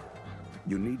breathe.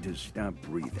 You need to stop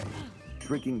breathing,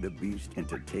 tricking the beast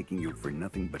into taking you for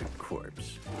nothing but a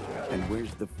corpse. And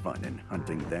where's the fun in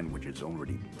hunting that which is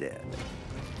already dead?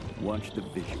 Watch the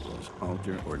visuals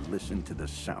alter or listen to the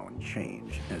sound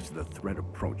change as the threat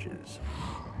approaches.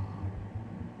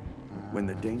 When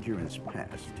the danger is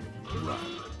past, run.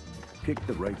 Pick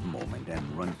the right moment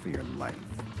and run for your life.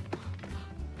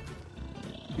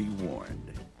 Be warned.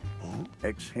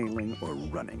 Exhaling or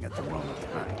running at the wrong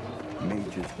time may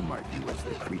just mark you as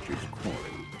the creature's quarry,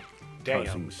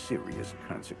 causing serious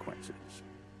consequences.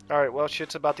 Alright, well,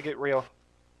 shit's about to get real.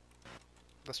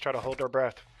 Let's try to hold our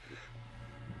breath.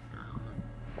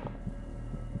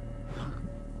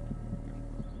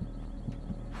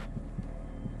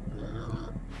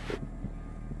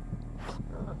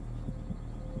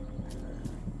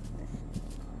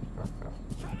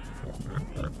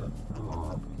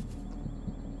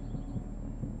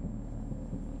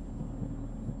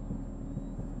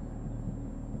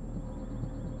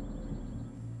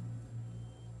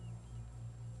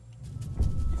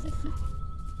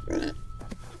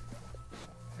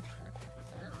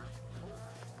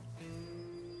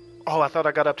 Oh, I thought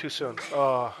I got up too soon.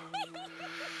 Oh.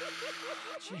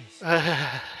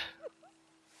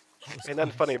 Ain't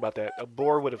nothing funny about that. A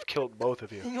boar would have killed both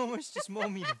of you. He almost just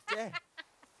mauled me to death.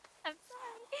 I'm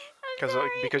sorry. I'm sorry.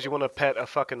 Because you want to pet a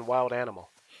fucking wild animal.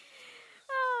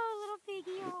 Oh, little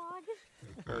piggy hog.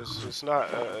 It's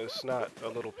not a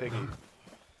little piggy.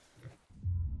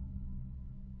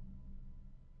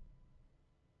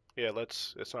 Yeah,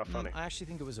 it's not funny. I actually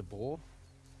think it was a boar.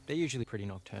 They're usually pretty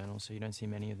nocturnal, so you don't see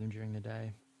many of them during the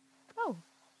day. Oh.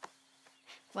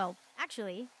 Well,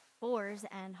 actually, boars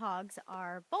and hogs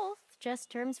are both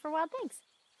just terms for wild pigs.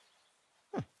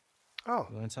 Oh.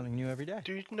 You learn something new every day.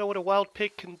 Do you know what a wild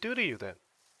pig can do to you then?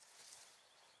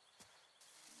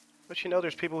 Don't you know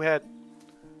there's people who had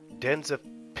dens of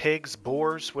pigs,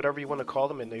 boars, whatever you want to call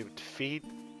them, and they would feed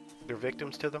their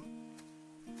victims to them?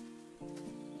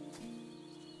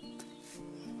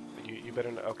 You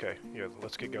better know. Okay, yeah,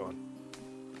 let's get going.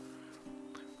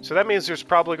 So that means there's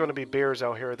probably going to be bears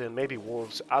out here, then maybe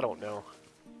wolves. I don't know.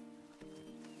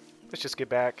 Let's just get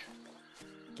back.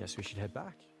 Guess we should head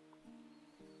back.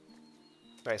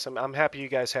 Nice. I'm happy you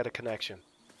guys had a connection.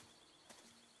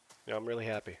 Yeah, I'm really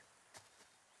happy.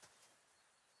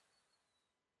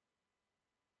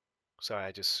 Sorry,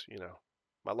 I just,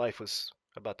 my life was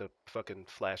about to fucking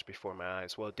flash before my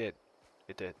eyes. Well, it did.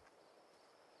 It did.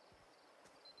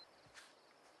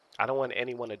 I don't want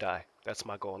anyone to die. That's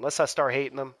my goal. Unless I start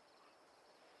hating them,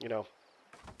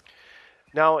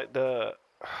 Now, what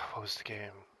was the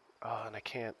game? Oh, and I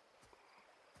can't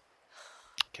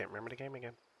remember the game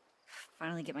again.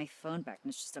 Finally get my phone back,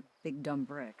 and it's just a big dumb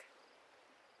brick.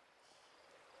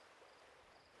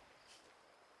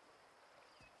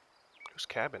 Whose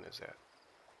cabin is that?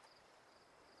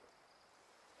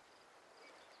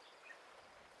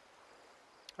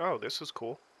 Oh, this is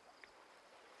cool.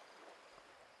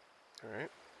 Alright.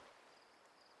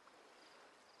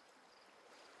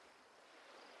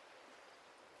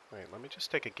 Wait, let me just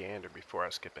take a gander before I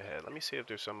skip ahead. Let me see if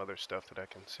there's some other stuff that I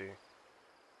can see.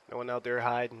 No one out there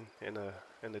hiding in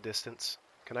the distance.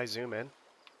 Can I zoom in?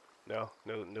 No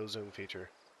zoom feature.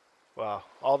 Wow,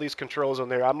 all these controls on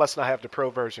there. I must not have the pro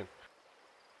version.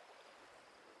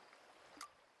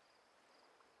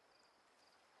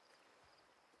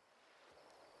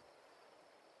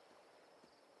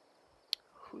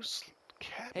 Whose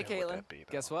cabinet Hey, would Caitlin. that be,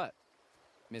 though? Guess what?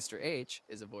 Mr. H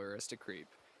is a voyeuristic creep.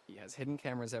 He has hidden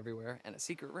cameras everywhere and a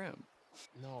secret room.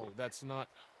 No, that's not.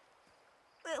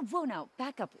 Whoa, now,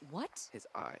 back up. What? His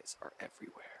eyes are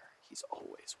everywhere. He's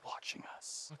always watching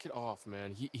us. Knock it off,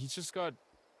 man. He's just got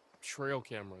trail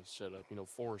cameras set up, you know,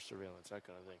 forest surveillance, that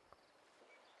kind of thing.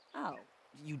 Oh.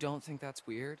 You don't think that's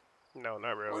weird? No,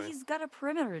 not really. Well, he's got a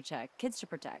perimeter to check, kids to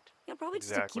protect. You know, probably just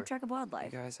to Exactly. keep track of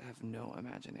wildlife. You guys have no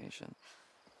imagination.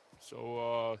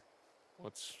 So,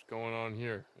 what's going on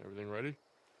here? Everything ready?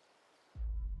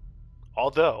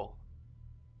 Although,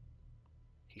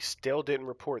 he still didn't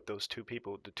report those two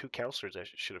people, the two counselors that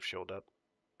should have showed up.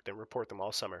 Didn't report them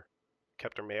all summer.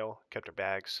 Kept their mail, kept their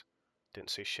bags. Didn't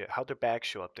say shit. How'd their bags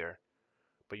show up there?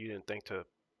 But you didn't think to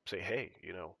say, hey,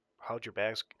 you know, how'd your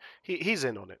bags... He's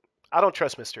in on it. I don't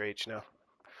trust Mr. H now.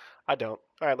 I don't.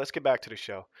 All right, let's get back to the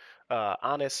show.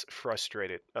 Honest,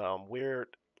 frustrated. Weird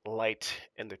light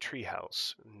in the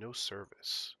treehouse. No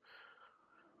service.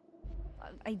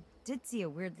 I did see a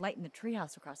weird light in the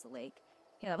treehouse across the lake.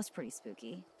 Yeah, that was pretty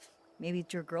spooky. Maybe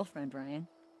it's your girlfriend, Brian.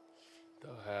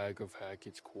 The Hag of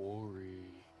Hackett's Quarry.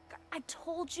 I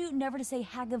told you never to say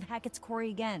Hag of Hackett's Quarry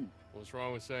again. What's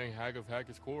wrong with saying Hag of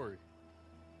Hackett's Quarry?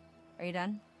 Are you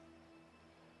done?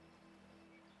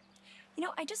 You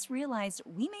know, I just realized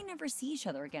we may never see each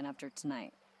other again after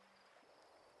tonight.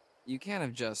 You can't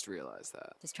have just realized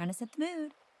that. Just trying to set the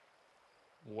mood.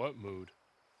 What mood?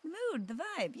 The mood, the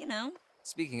vibe, you know.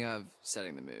 Speaking of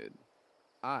setting the mood,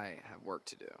 I have work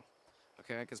to do.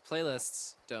 Okay? Because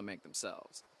playlists don't make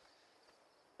themselves.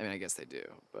 I mean, I guess they do,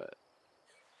 but...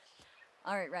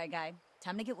 All right, guy.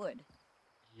 Time to get wood.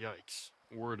 Yikes.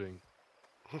 Wording.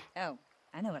 Oh,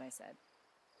 I know what I said.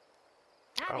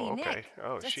 Oh, Howdy, okay. Nick.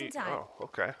 Oh, Just in she. time. Oh,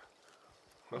 okay.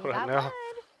 You Hold got on now.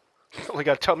 wood. Only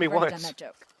got to tell me I've already once. done that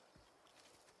joke.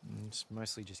 It's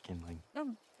mostly just kindling.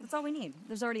 Oh, that's all we need.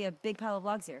 There's already a big pile of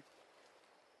logs here.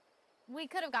 We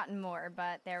could have gotten more,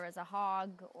 but there was a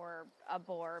hog or a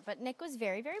boar. But Nick was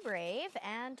very, very brave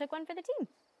and took one for the team.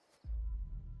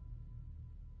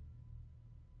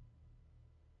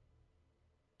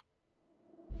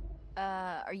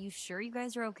 Are you sure you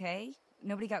guys are okay?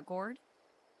 Nobody got gored?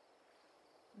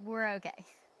 We're okay.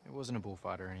 It wasn't a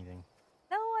bullfight or anything.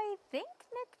 Though I think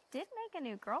Nick did make a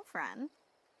new girlfriend.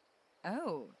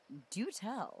 Oh, do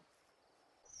tell.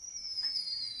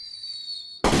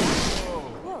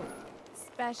 Whoa.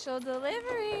 Special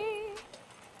delivery.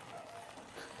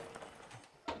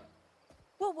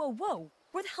 Whoa.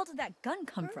 Where the hell did that gun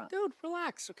come from? Dude,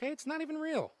 relax, okay? It's not even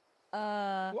real.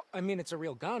 Well, I mean, it's a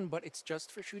real gun, but it's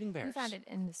just for shooting bears. We found it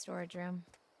in the storage room.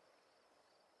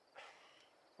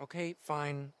 Okay,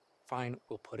 fine.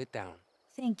 We'll put it down.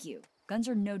 Thank you. Guns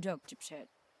are no joke, dipshit.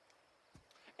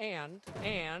 And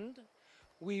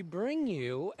we bring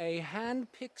you a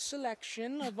hand-picked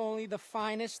selection of only the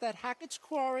finest that Hackett's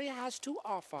Quarry has to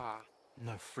offer.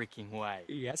 No freaking way.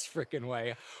 Yes, frickin'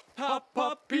 way. Pop,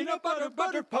 pop, peanut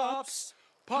butter pops.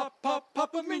 Pop, pop,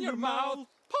 pop 'em in your mouth.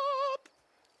 Pop!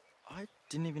 I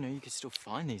didn't even know you could still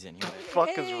find these anywhere.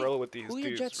 Fuck is wrong with these Cool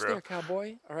your dudes, jets bro? there,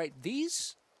 cowboy. All right,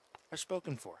 these are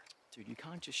spoken for. Dude, you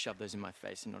can't just shove those in my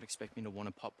face and not expect me to want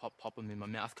to pop them in my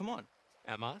mouth. Come on.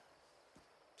 Emma,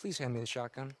 please hand me the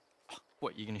shotgun.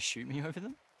 What, you gonna shoot me over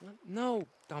them? No,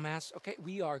 dumbass. Okay,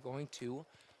 we are going to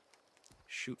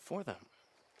shoot for them.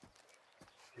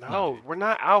 No, we're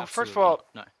not out. First of all,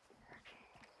 no.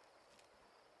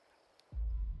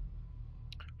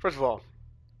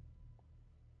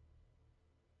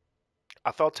 I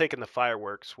thought taking the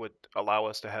fireworks would allow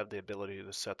us to have the ability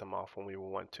to set them off when we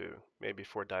want to, maybe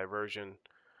for diversion,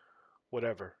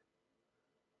 whatever.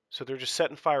 So they're just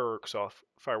setting fireworks off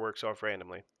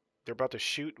randomly. They're about to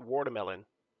shoot watermelon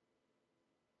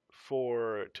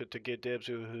to get dibs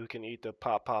who can eat the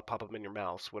pop them in your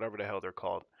mouths, whatever the hell they're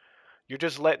called. You're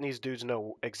just letting these dudes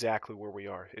know exactly where we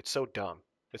are. It's so dumb.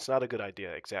 It's not a good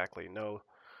idea. Exactly. No,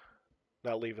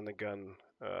 not leaving the gun.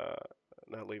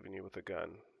 Not leaving you with a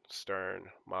gun. Stern,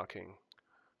 mocking.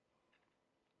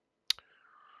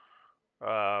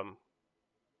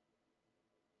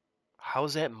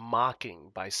 How's that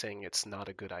mocking by saying it's not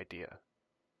a good idea?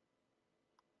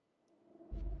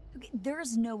 Okay,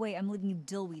 there's no way I'm leaving you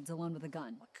dillweeds alone with a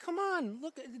gun. Come on,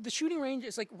 look, the shooting range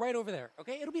is like right over there,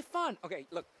 okay? It'll be fun. Okay,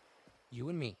 look, you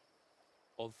and me,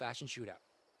 old-fashioned shootout.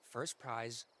 First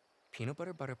prize, peanut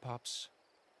butter pops,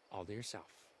 all to yourself.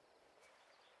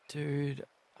 Dude,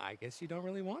 I guess you don't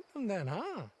really want them then,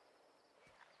 huh?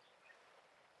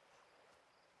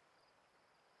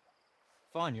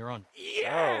 fine, you're on.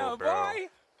 Yeah, Oh, bro. boy!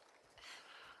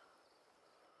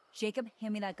 Jacob,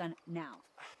 hand me that gun now.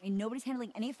 I mean, nobody's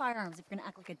handling any firearms if you're gonna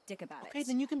act like a dick about Okay, it.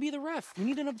 then you can be the ref. We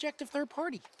need an objective third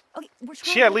party. Okay, we're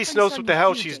trying She to at get least things knows started what the hell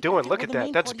with you, she's Jacob. doing. Look Well, at the that.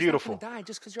 main That's party's beautiful. not gonna die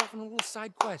just because you're off on a little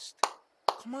side quest.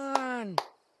 Come on.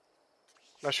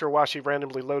 Not sure why she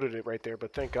randomly loaded it right there,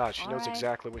 but thank God she knows Alright.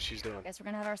 exactly what she's doing. Guess we're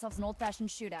gonna have ourselves an old-fashioned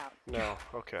shootout. No,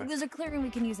 okay. There's a clearing we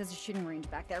can use as a shooting range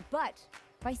back there, but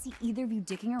if I see either of you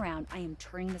dicking around, I am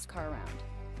turning this car around.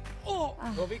 Oh,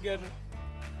 we'll be good.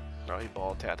 No, he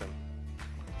ball tapped him.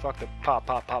 Fuck the pop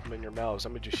them in your mouths.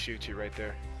 I'm gonna just shoot you right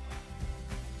there.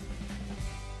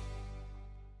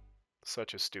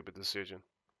 Such a stupid decision.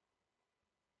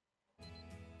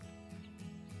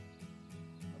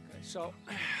 Okay, so,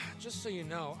 just so you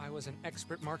know, I was an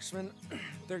expert marksman,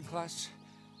 third class,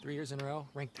 3 years in a row,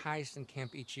 ranked highest in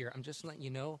camp each year. I'm just letting you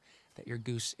know that your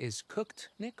goose is cooked,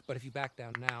 Nick, but if you back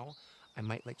down now, I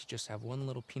might let you just have one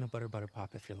little peanut butter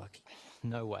pop if you're lucky.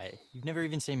 No way. You've never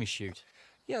even seen me shoot.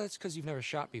 Yeah, that's because you've never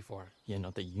shot before. Yeah,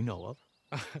 not that you know of.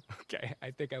 Okay,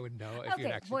 I think I would know if you'd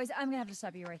Okay, actually... boys, I'm gonna have to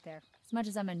stop you right there. As much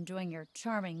as I'm enjoying your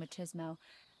charming machismo,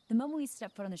 the moment we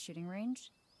step foot on the shooting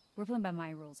range, we're playing by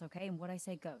my rules, okay? And what I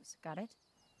say goes. Got it?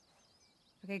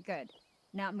 Okay, good.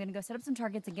 Now I'm gonna go set up some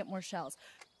targets and get more shells.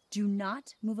 Do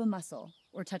not move a muscle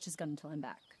or touch his gun until I'm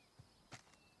back.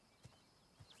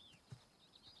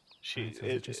 So is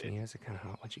it just me, or is it kind of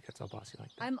hot when she gets all bossy like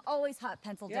that? I'm always hot,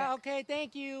 pencil dick. Yeah, okay,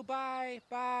 thank you. Bye.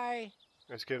 Bye.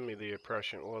 It's giving me the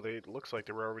impression. Well, it looks like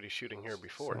they were already shooting here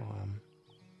before. So,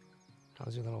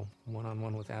 how's your little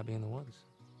one-on-one with Abby in the woods?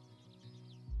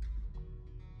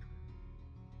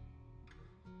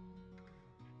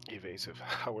 Evasive.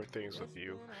 How are things with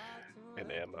you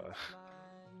and Emma?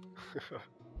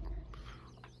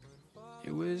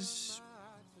 It was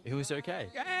okay.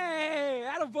 Hey,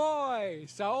 attaboy!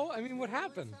 So, I mean, what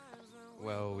happened?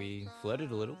 Well, we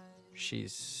flirted a little.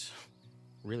 She's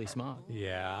really smart.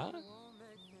 Yeah?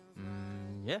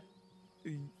 Yeah.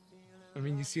 I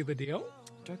mean, you see the deal?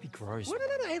 Don't be gross. No.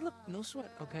 Hey, look, no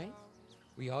sweat, okay?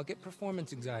 We all get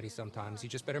performance anxiety sometimes. You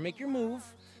just better make your move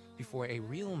before a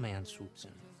real man swoops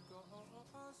in.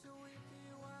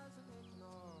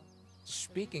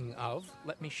 Speaking of,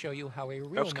 let me show you how a real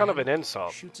That was kind of man an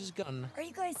insult. shoots his gun. Are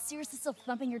you guys seriously still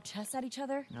thumping your chests at each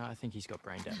other? No, I think he's got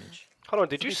brain damage. Hold on,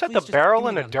 did you Okay, set please the just barrel give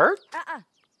in me the the dirt?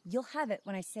 You'll have it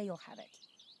when I say you'll have it.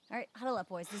 All right, huddle up,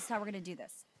 boys. This is how we're gonna do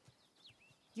this.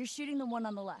 You're shooting the one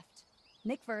on the left.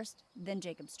 Nick first, then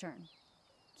Jacob's turn.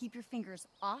 Keep your fingers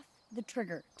off the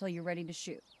trigger till you're ready to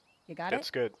shoot. You got That's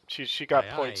it? good. She got Aye,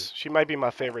 points. aye. She might be my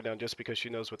favorite now just because she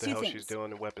knows what the Two hell she's things.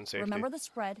 doing in weapon safety. Remember the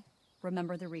spread,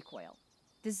 remember the recoil.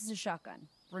 This is a shotgun.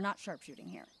 We're not sharpshooting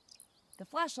here. The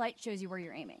flashlight shows you where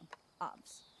you're aiming.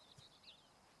 Obs.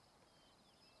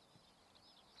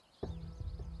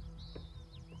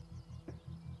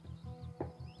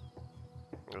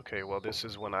 Okay, well this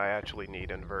is when I actually need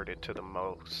inverted to the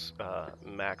most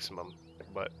maximum,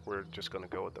 but we're just gonna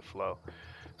go with the flow.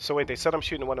 So wait, they said I'm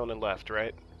shooting the one on the left,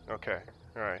 right? Okay,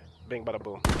 all right. Bing, bada,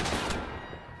 boom.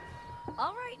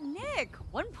 All right, Nick,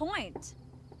 1 point.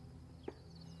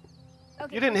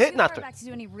 Okay, You didn't let's hit see how far nothing. back to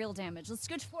do any real damage. Let's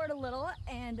scooch forward a little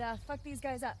and fuck these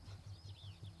guys up.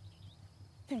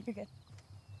 You're good.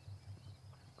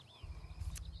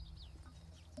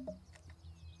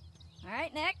 All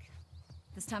right, Nick.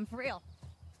 This time for real.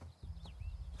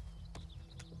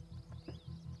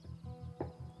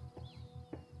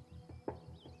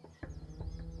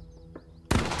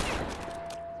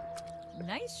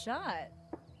 Nice shot.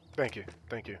 Thank you,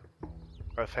 thank you.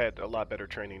 I've had a lot better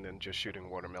training than just shooting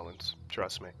watermelons,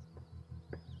 trust me.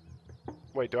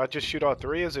 Wait, do I just shoot all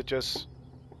three? Is it just...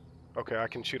 Okay, I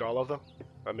can shoot all of them?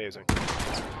 Amazing.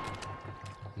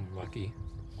 Lucky.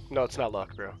 No, it's not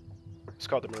luck, bro. It's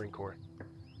called the Marine Corps.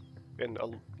 And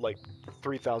like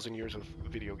 3,000 years of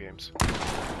video games.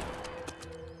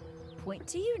 Point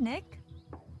to you, Nick.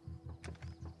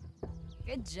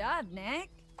 Good job, Nick.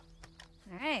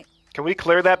 All right, Can we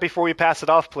clear that before we pass it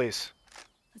off, please?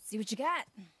 let's see what you got.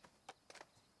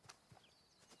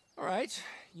 All right,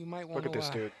 you might want Look to at this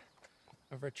dude.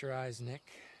 avert your eyes, Nick.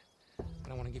 I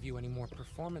don't want to give you any more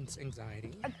performance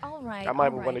anxiety. All right. I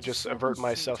might all want to right, just shut up avert and shoot,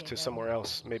 myself to Jacob. somewhere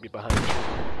else, maybe behind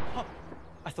you.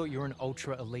 I thought you were an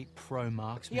ultra elite pro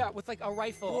marksman. Yeah, with like a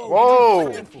rifle. Whoa!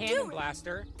 A cannon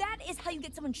blaster. That is how you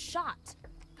get someone shot.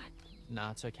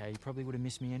 Nah, it's okay. You probably would have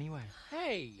missed me anyway.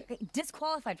 Hey. Okay,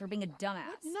 disqualified for being a dumbass.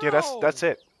 No. Yeah, that's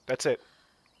it. That's it.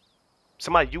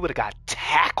 Somebody, you would have got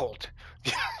tackled.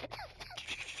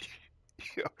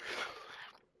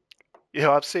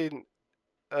 I've seen,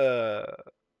 like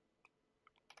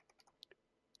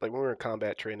when we were in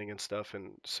combat training and stuff,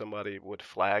 and somebody would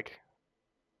flag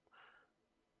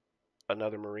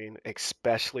another Marine,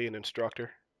 especially an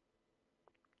instructor.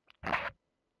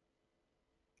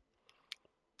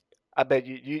 I bet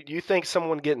you think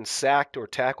someone getting sacked or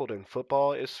tackled in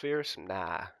football is fierce?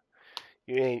 Nah.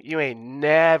 You ain't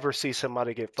never see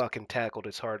somebody get fucking tackled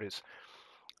as hard as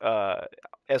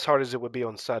it would be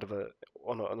on the side of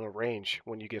on a range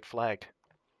when you get flagged.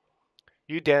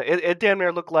 It damn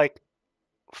near looked like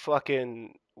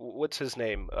fucking what's his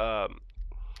name?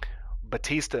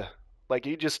 Batista. Like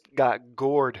you just got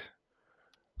gored.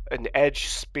 An edge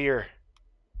spear.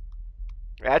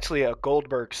 Actually a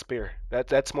Goldberg spear.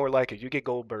 That's more like it. You get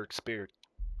Goldberg speared.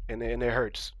 And it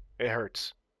hurts. It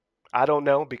hurts. I don't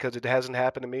know because it hasn't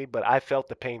happened to me, but I felt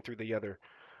the pain through the other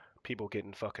people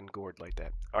getting fucking gored like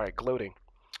that. Alright, gloating.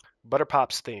 Butter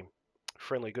Pops theme.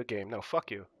 Friendly, good game. No,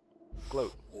 fuck you.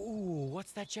 Gloat. Ooh,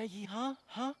 what's that, Jakey? Huh?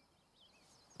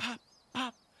 Pop,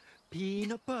 pop.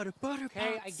 Peanut butter, butter pops.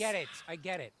 Okay, I get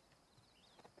it.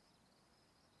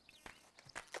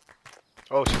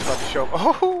 Oh, she's about to show.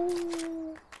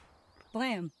 Oh!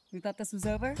 Blam. You thought this was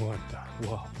over? What the?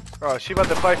 Whoa. Oh, she about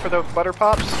to fight for the Butter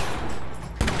Pops?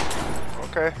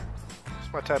 Okay.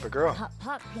 It's my type of girl. Pop,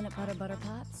 pop, peanut butter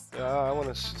pops. I want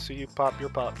to see you pop your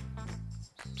pop.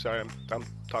 Sorry, I'm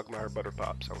talking about her Butter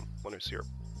Pops. I want to see her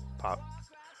pop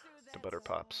the Butter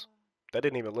Pops. That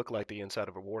didn't even look like the inside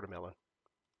of a watermelon.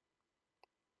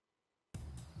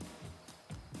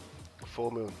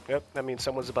 Full moon. Yep, that means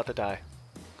someone's about to die.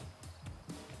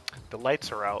 The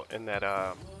lights are out in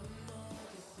that,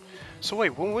 So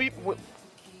wait,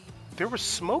 there was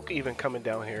smoke even coming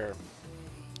down here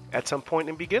at some point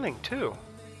in the beginning, too.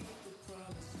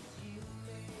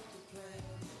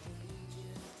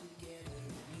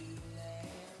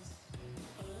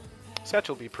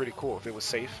 Satchel would be pretty cool if it was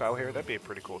safe out here. That'd be a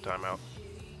pretty cool timeout.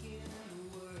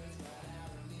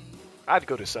 I'd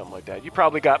go to something like that. You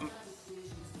probably got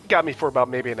me for about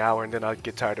maybe an hour, and then I'd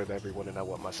get tired of everyone, and I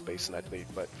want my space, and I'd leave.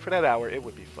 But for that hour, it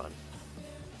would be fun.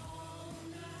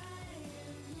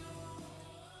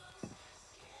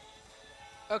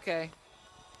 Okay.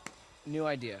 New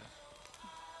idea.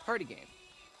 Party game.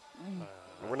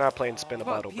 We're not playing spin a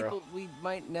Come on, bottle, people, bro. we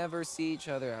might never see each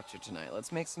other after tonight.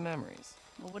 Let's make some memories.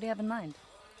 Well, what do you have in mind?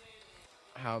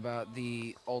 How about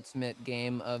the ultimate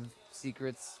game of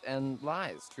secrets and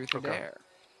lies, truth or Okay. dare,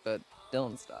 but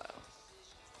Dylan style?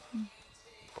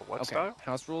 But what Okay, style?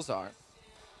 house rules are,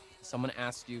 someone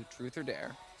asks you truth or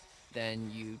dare, then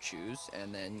you choose,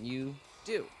 and then you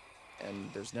do.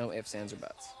 And there's no ifs, ands, or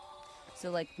buts.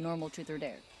 So, like, normal truth or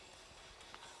dare.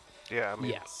 Yeah, I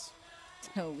mean, Yes.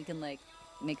 So we can, like,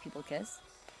 make people kiss?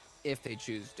 If they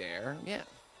choose dare, yeah.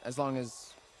 As long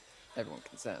as everyone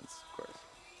consents, of course.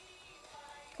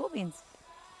 Cool beans.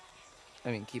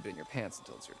 I mean, keep it in your pants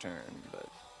until it's your turn, but...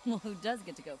 Well, who does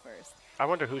get to go first? I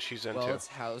wonder who she's into. Well, it's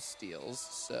house deals,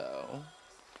 so...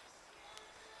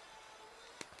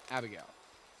 Abigail.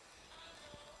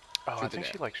 Oh, I truth or think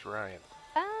dare. she likes Ryan.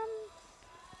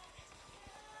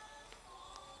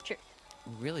 Sure.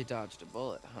 Really dodged a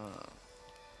bullet, huh?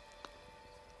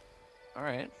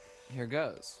 Alright, here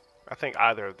goes. I think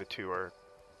either of the two are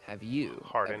Have you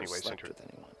hard ever anyway, since slept you're with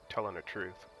anyone? telling the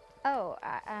truth. Oh,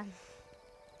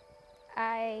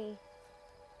 Well,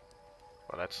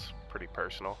 that's pretty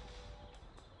personal.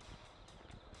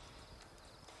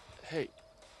 Hey,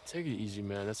 take it easy,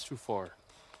 man. That's too far.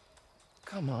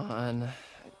 Come on.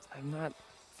 I'm not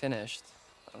finished.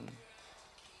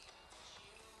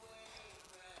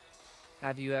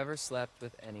 Have you ever slept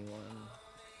with anyone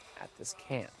at this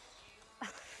camp?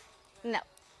 no.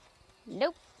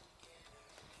 Nope.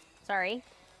 Sorry.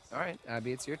 Alright,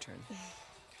 Abby, it's your turn.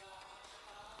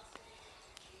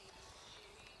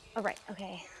 All right,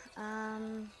 okay.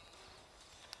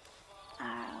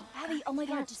 Abby, oh my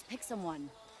god, just pick someone.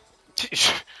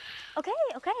 Okay.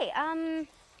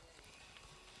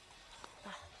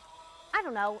 I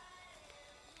don't know.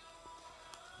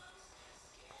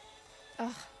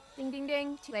 Ugh, ding ding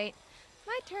ding, too late.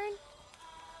 My turn.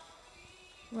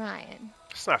 Ryan,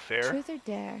 It's not fair. truth or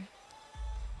dare?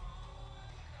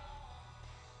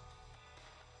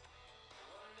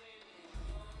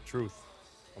 Truth.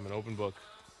 I'm an open book.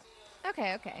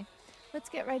 Okay. Let's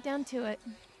get right down to it.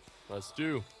 Let's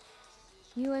do.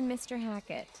 You and Mr.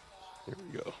 Hackett. Here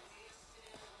we go.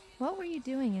 What were you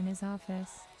doing in his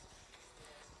office?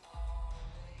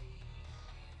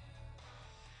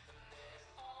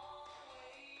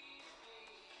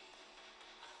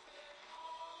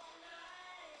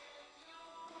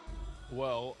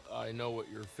 Well, I know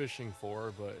what you're fishing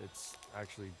for, but it's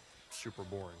actually super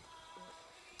boring.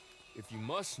 If you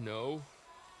must know,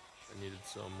 I needed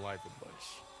some life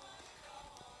advice.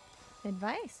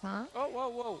 Advice, huh? Oh,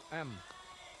 whoa.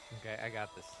 Okay, I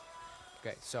got this.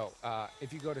 Okay, so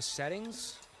if you go to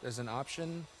settings, there's an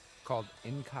option called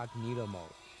incognito mode.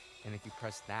 And if you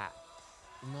press that.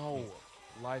 No,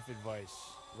 life advice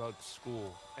about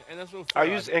school. And that's what I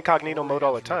use incognito mode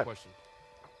all the time.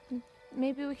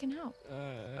 Maybe we can help.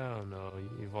 I don't know.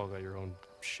 You've all got your own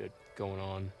shit going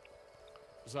on.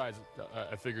 Besides,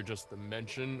 I figured just the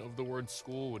mention of the word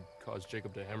school would cause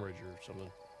Jacob to hemorrhage or something.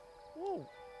 Whoa,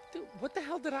 dude, what the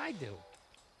hell did I do?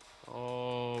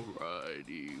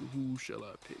 Alrighty, who shall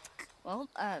I pick? Well,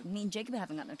 me and Jacob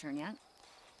haven't gotten a turn yet.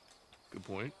 Good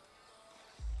point.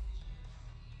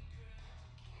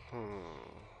 No,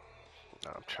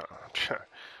 I'm trying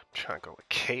to go with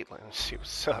Caitlin and see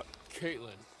what's up.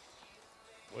 Caitlin,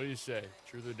 what do you say?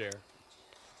 Truth or dare?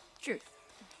 Truth.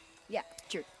 Yeah,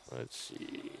 truth. Let's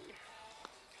see.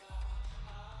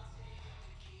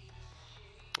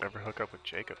 Never hook up with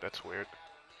Jacob. That's weird.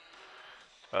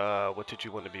 What did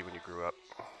you want to be when you grew up?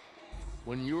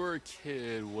 When you were a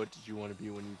kid, what did you want to be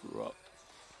when you grew up?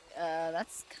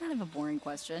 That's kind of a boring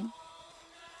question.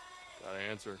 Gotta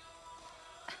answer.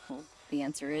 Well, the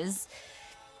answer is,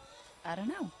 I don't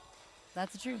know.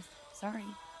 That's the truth. Sorry.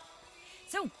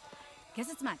 So,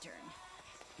 guess it's my turn.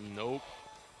 Nope.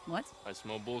 What? I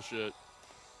smell bullshit.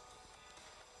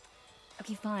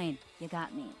 Okay, fine. You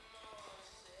got me.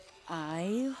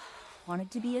 I wanted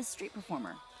to be a street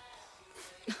performer.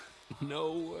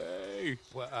 No way.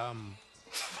 Well,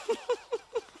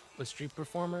 a street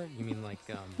performer? You mean like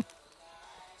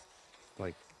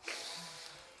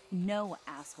No,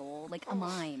 asshole. Like a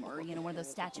mime, or, one of those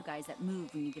statue guys that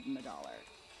move when you give them $1.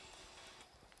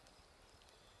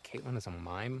 Caitlin is a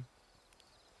mime?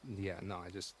 Yeah, no, I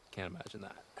just can't imagine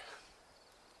that.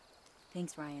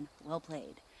 Thanks, Ryan. Well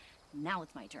played. Now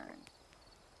it's my turn.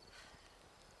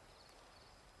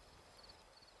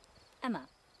 Emma.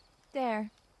 There.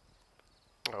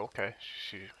 Oh, okay,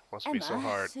 she wants to be so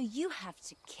hard. So you have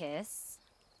to kiss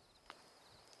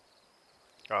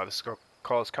Oh, this is gonna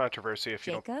cause controversy if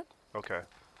you don't. Jacob Okay.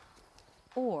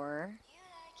 or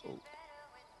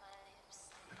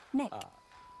Nick.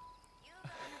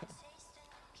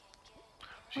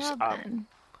 She's, Well then.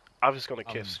 I was gonna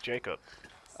kiss Jacob.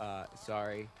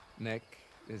 Sorry, Nick.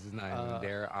 This is not even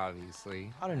there,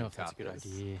 obviously. I don't know if that's a Got good this.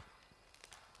 idea.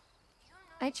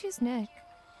 I choose Nick.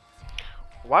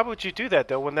 Why would you do that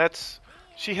though? When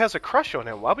she has a crush on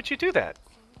him. Why would you do that?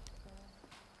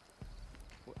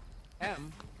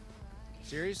 Em?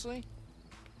 Seriously?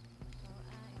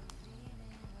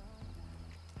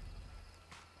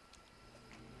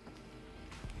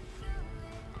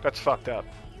 That's fucked up.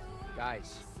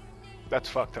 Guys. That's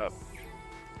fucked up.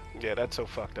 Yeah, that's so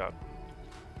fucked up.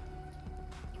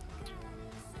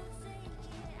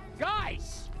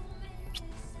 Guys!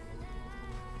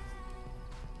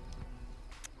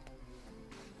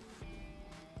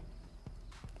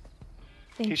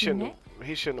 Thank He you, shouldn't. Nick.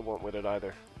 He shouldn't have went with it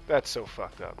either. That's so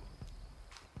fucked up.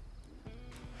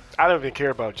 I don't even care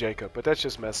about Jacob, but that's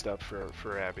just messed up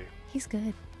for Abby. He's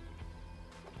good.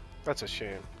 That's a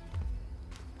shame.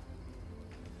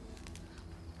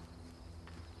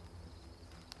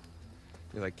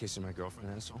 You like kissing my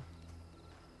girlfriend, asshole?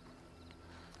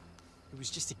 It was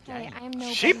just a Hey, game. I am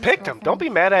no. She picked him. Don't be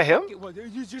mad at him. It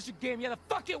was just a game. Yeah, the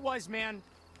fuck it was, man.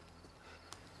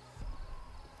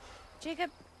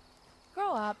 Jacob,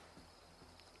 grow up.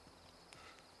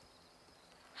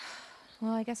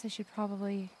 Well, I guess I should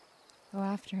probably go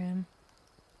after him.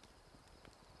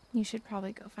 You should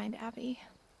probably go find Abby.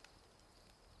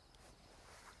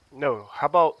 No, how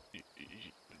about...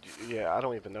 Yeah, I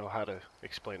don't even know how to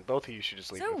explain. Both of you should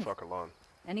just leave So- the fuck alone.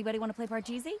 Anybody want to play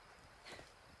Parcheesi?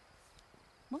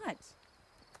 What?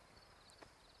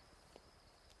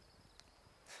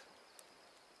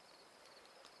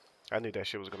 I knew that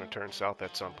shit was gonna turn south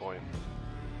at some point.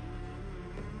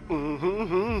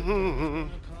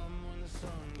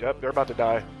 Yep, they're about to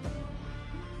die.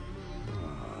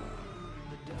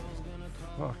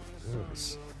 Fuck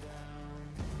this.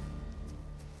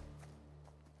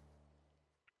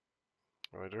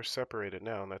 Well, they're separated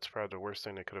now, and that's probably the worst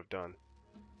thing they could have done.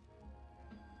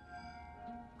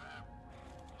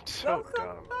 So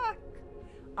dumb.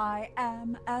 I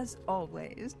am, as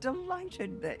always,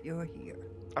 delighted that you're here.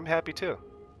 I'm happy too.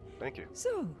 Thank you.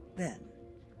 So, then,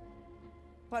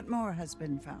 what more has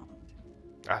been found?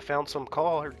 I found some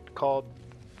card called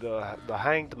the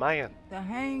Hanged Man. The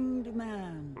Hanged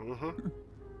Man. Mm-hmm.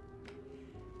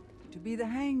 To be the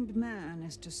Hanged Man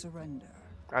is to surrender.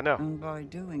 I know. And by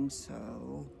doing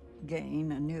so,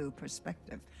 gain a new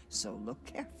perspective. So look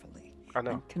carefully. I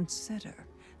know. And consider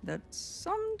that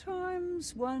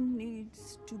sometimes one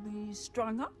needs to be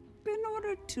strung up in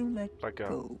order to let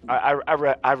go. I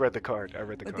read the card. I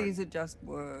read the But card. these are just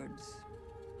words.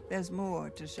 There's more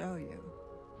to show you.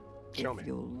 Show me. If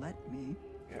you'll let me.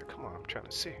 Yeah, come on. I'm trying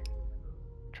to see.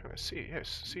 Trying to see.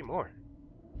 Yes, see more.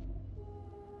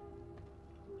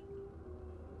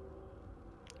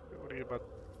 What are you about?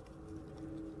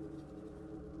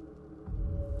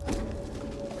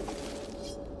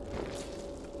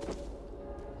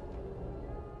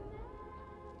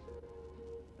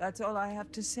 That's all I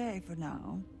have to say for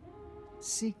now.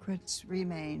 Secrets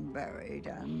remain buried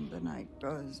and the night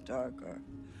grows darker.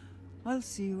 I'll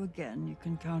see you again, you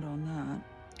can count on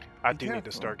that. I Be do need to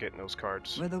careful. start getting those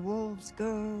cards. Where the wolves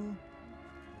go,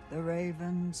 the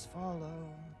ravens follow.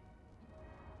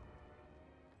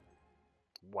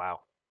 Wow.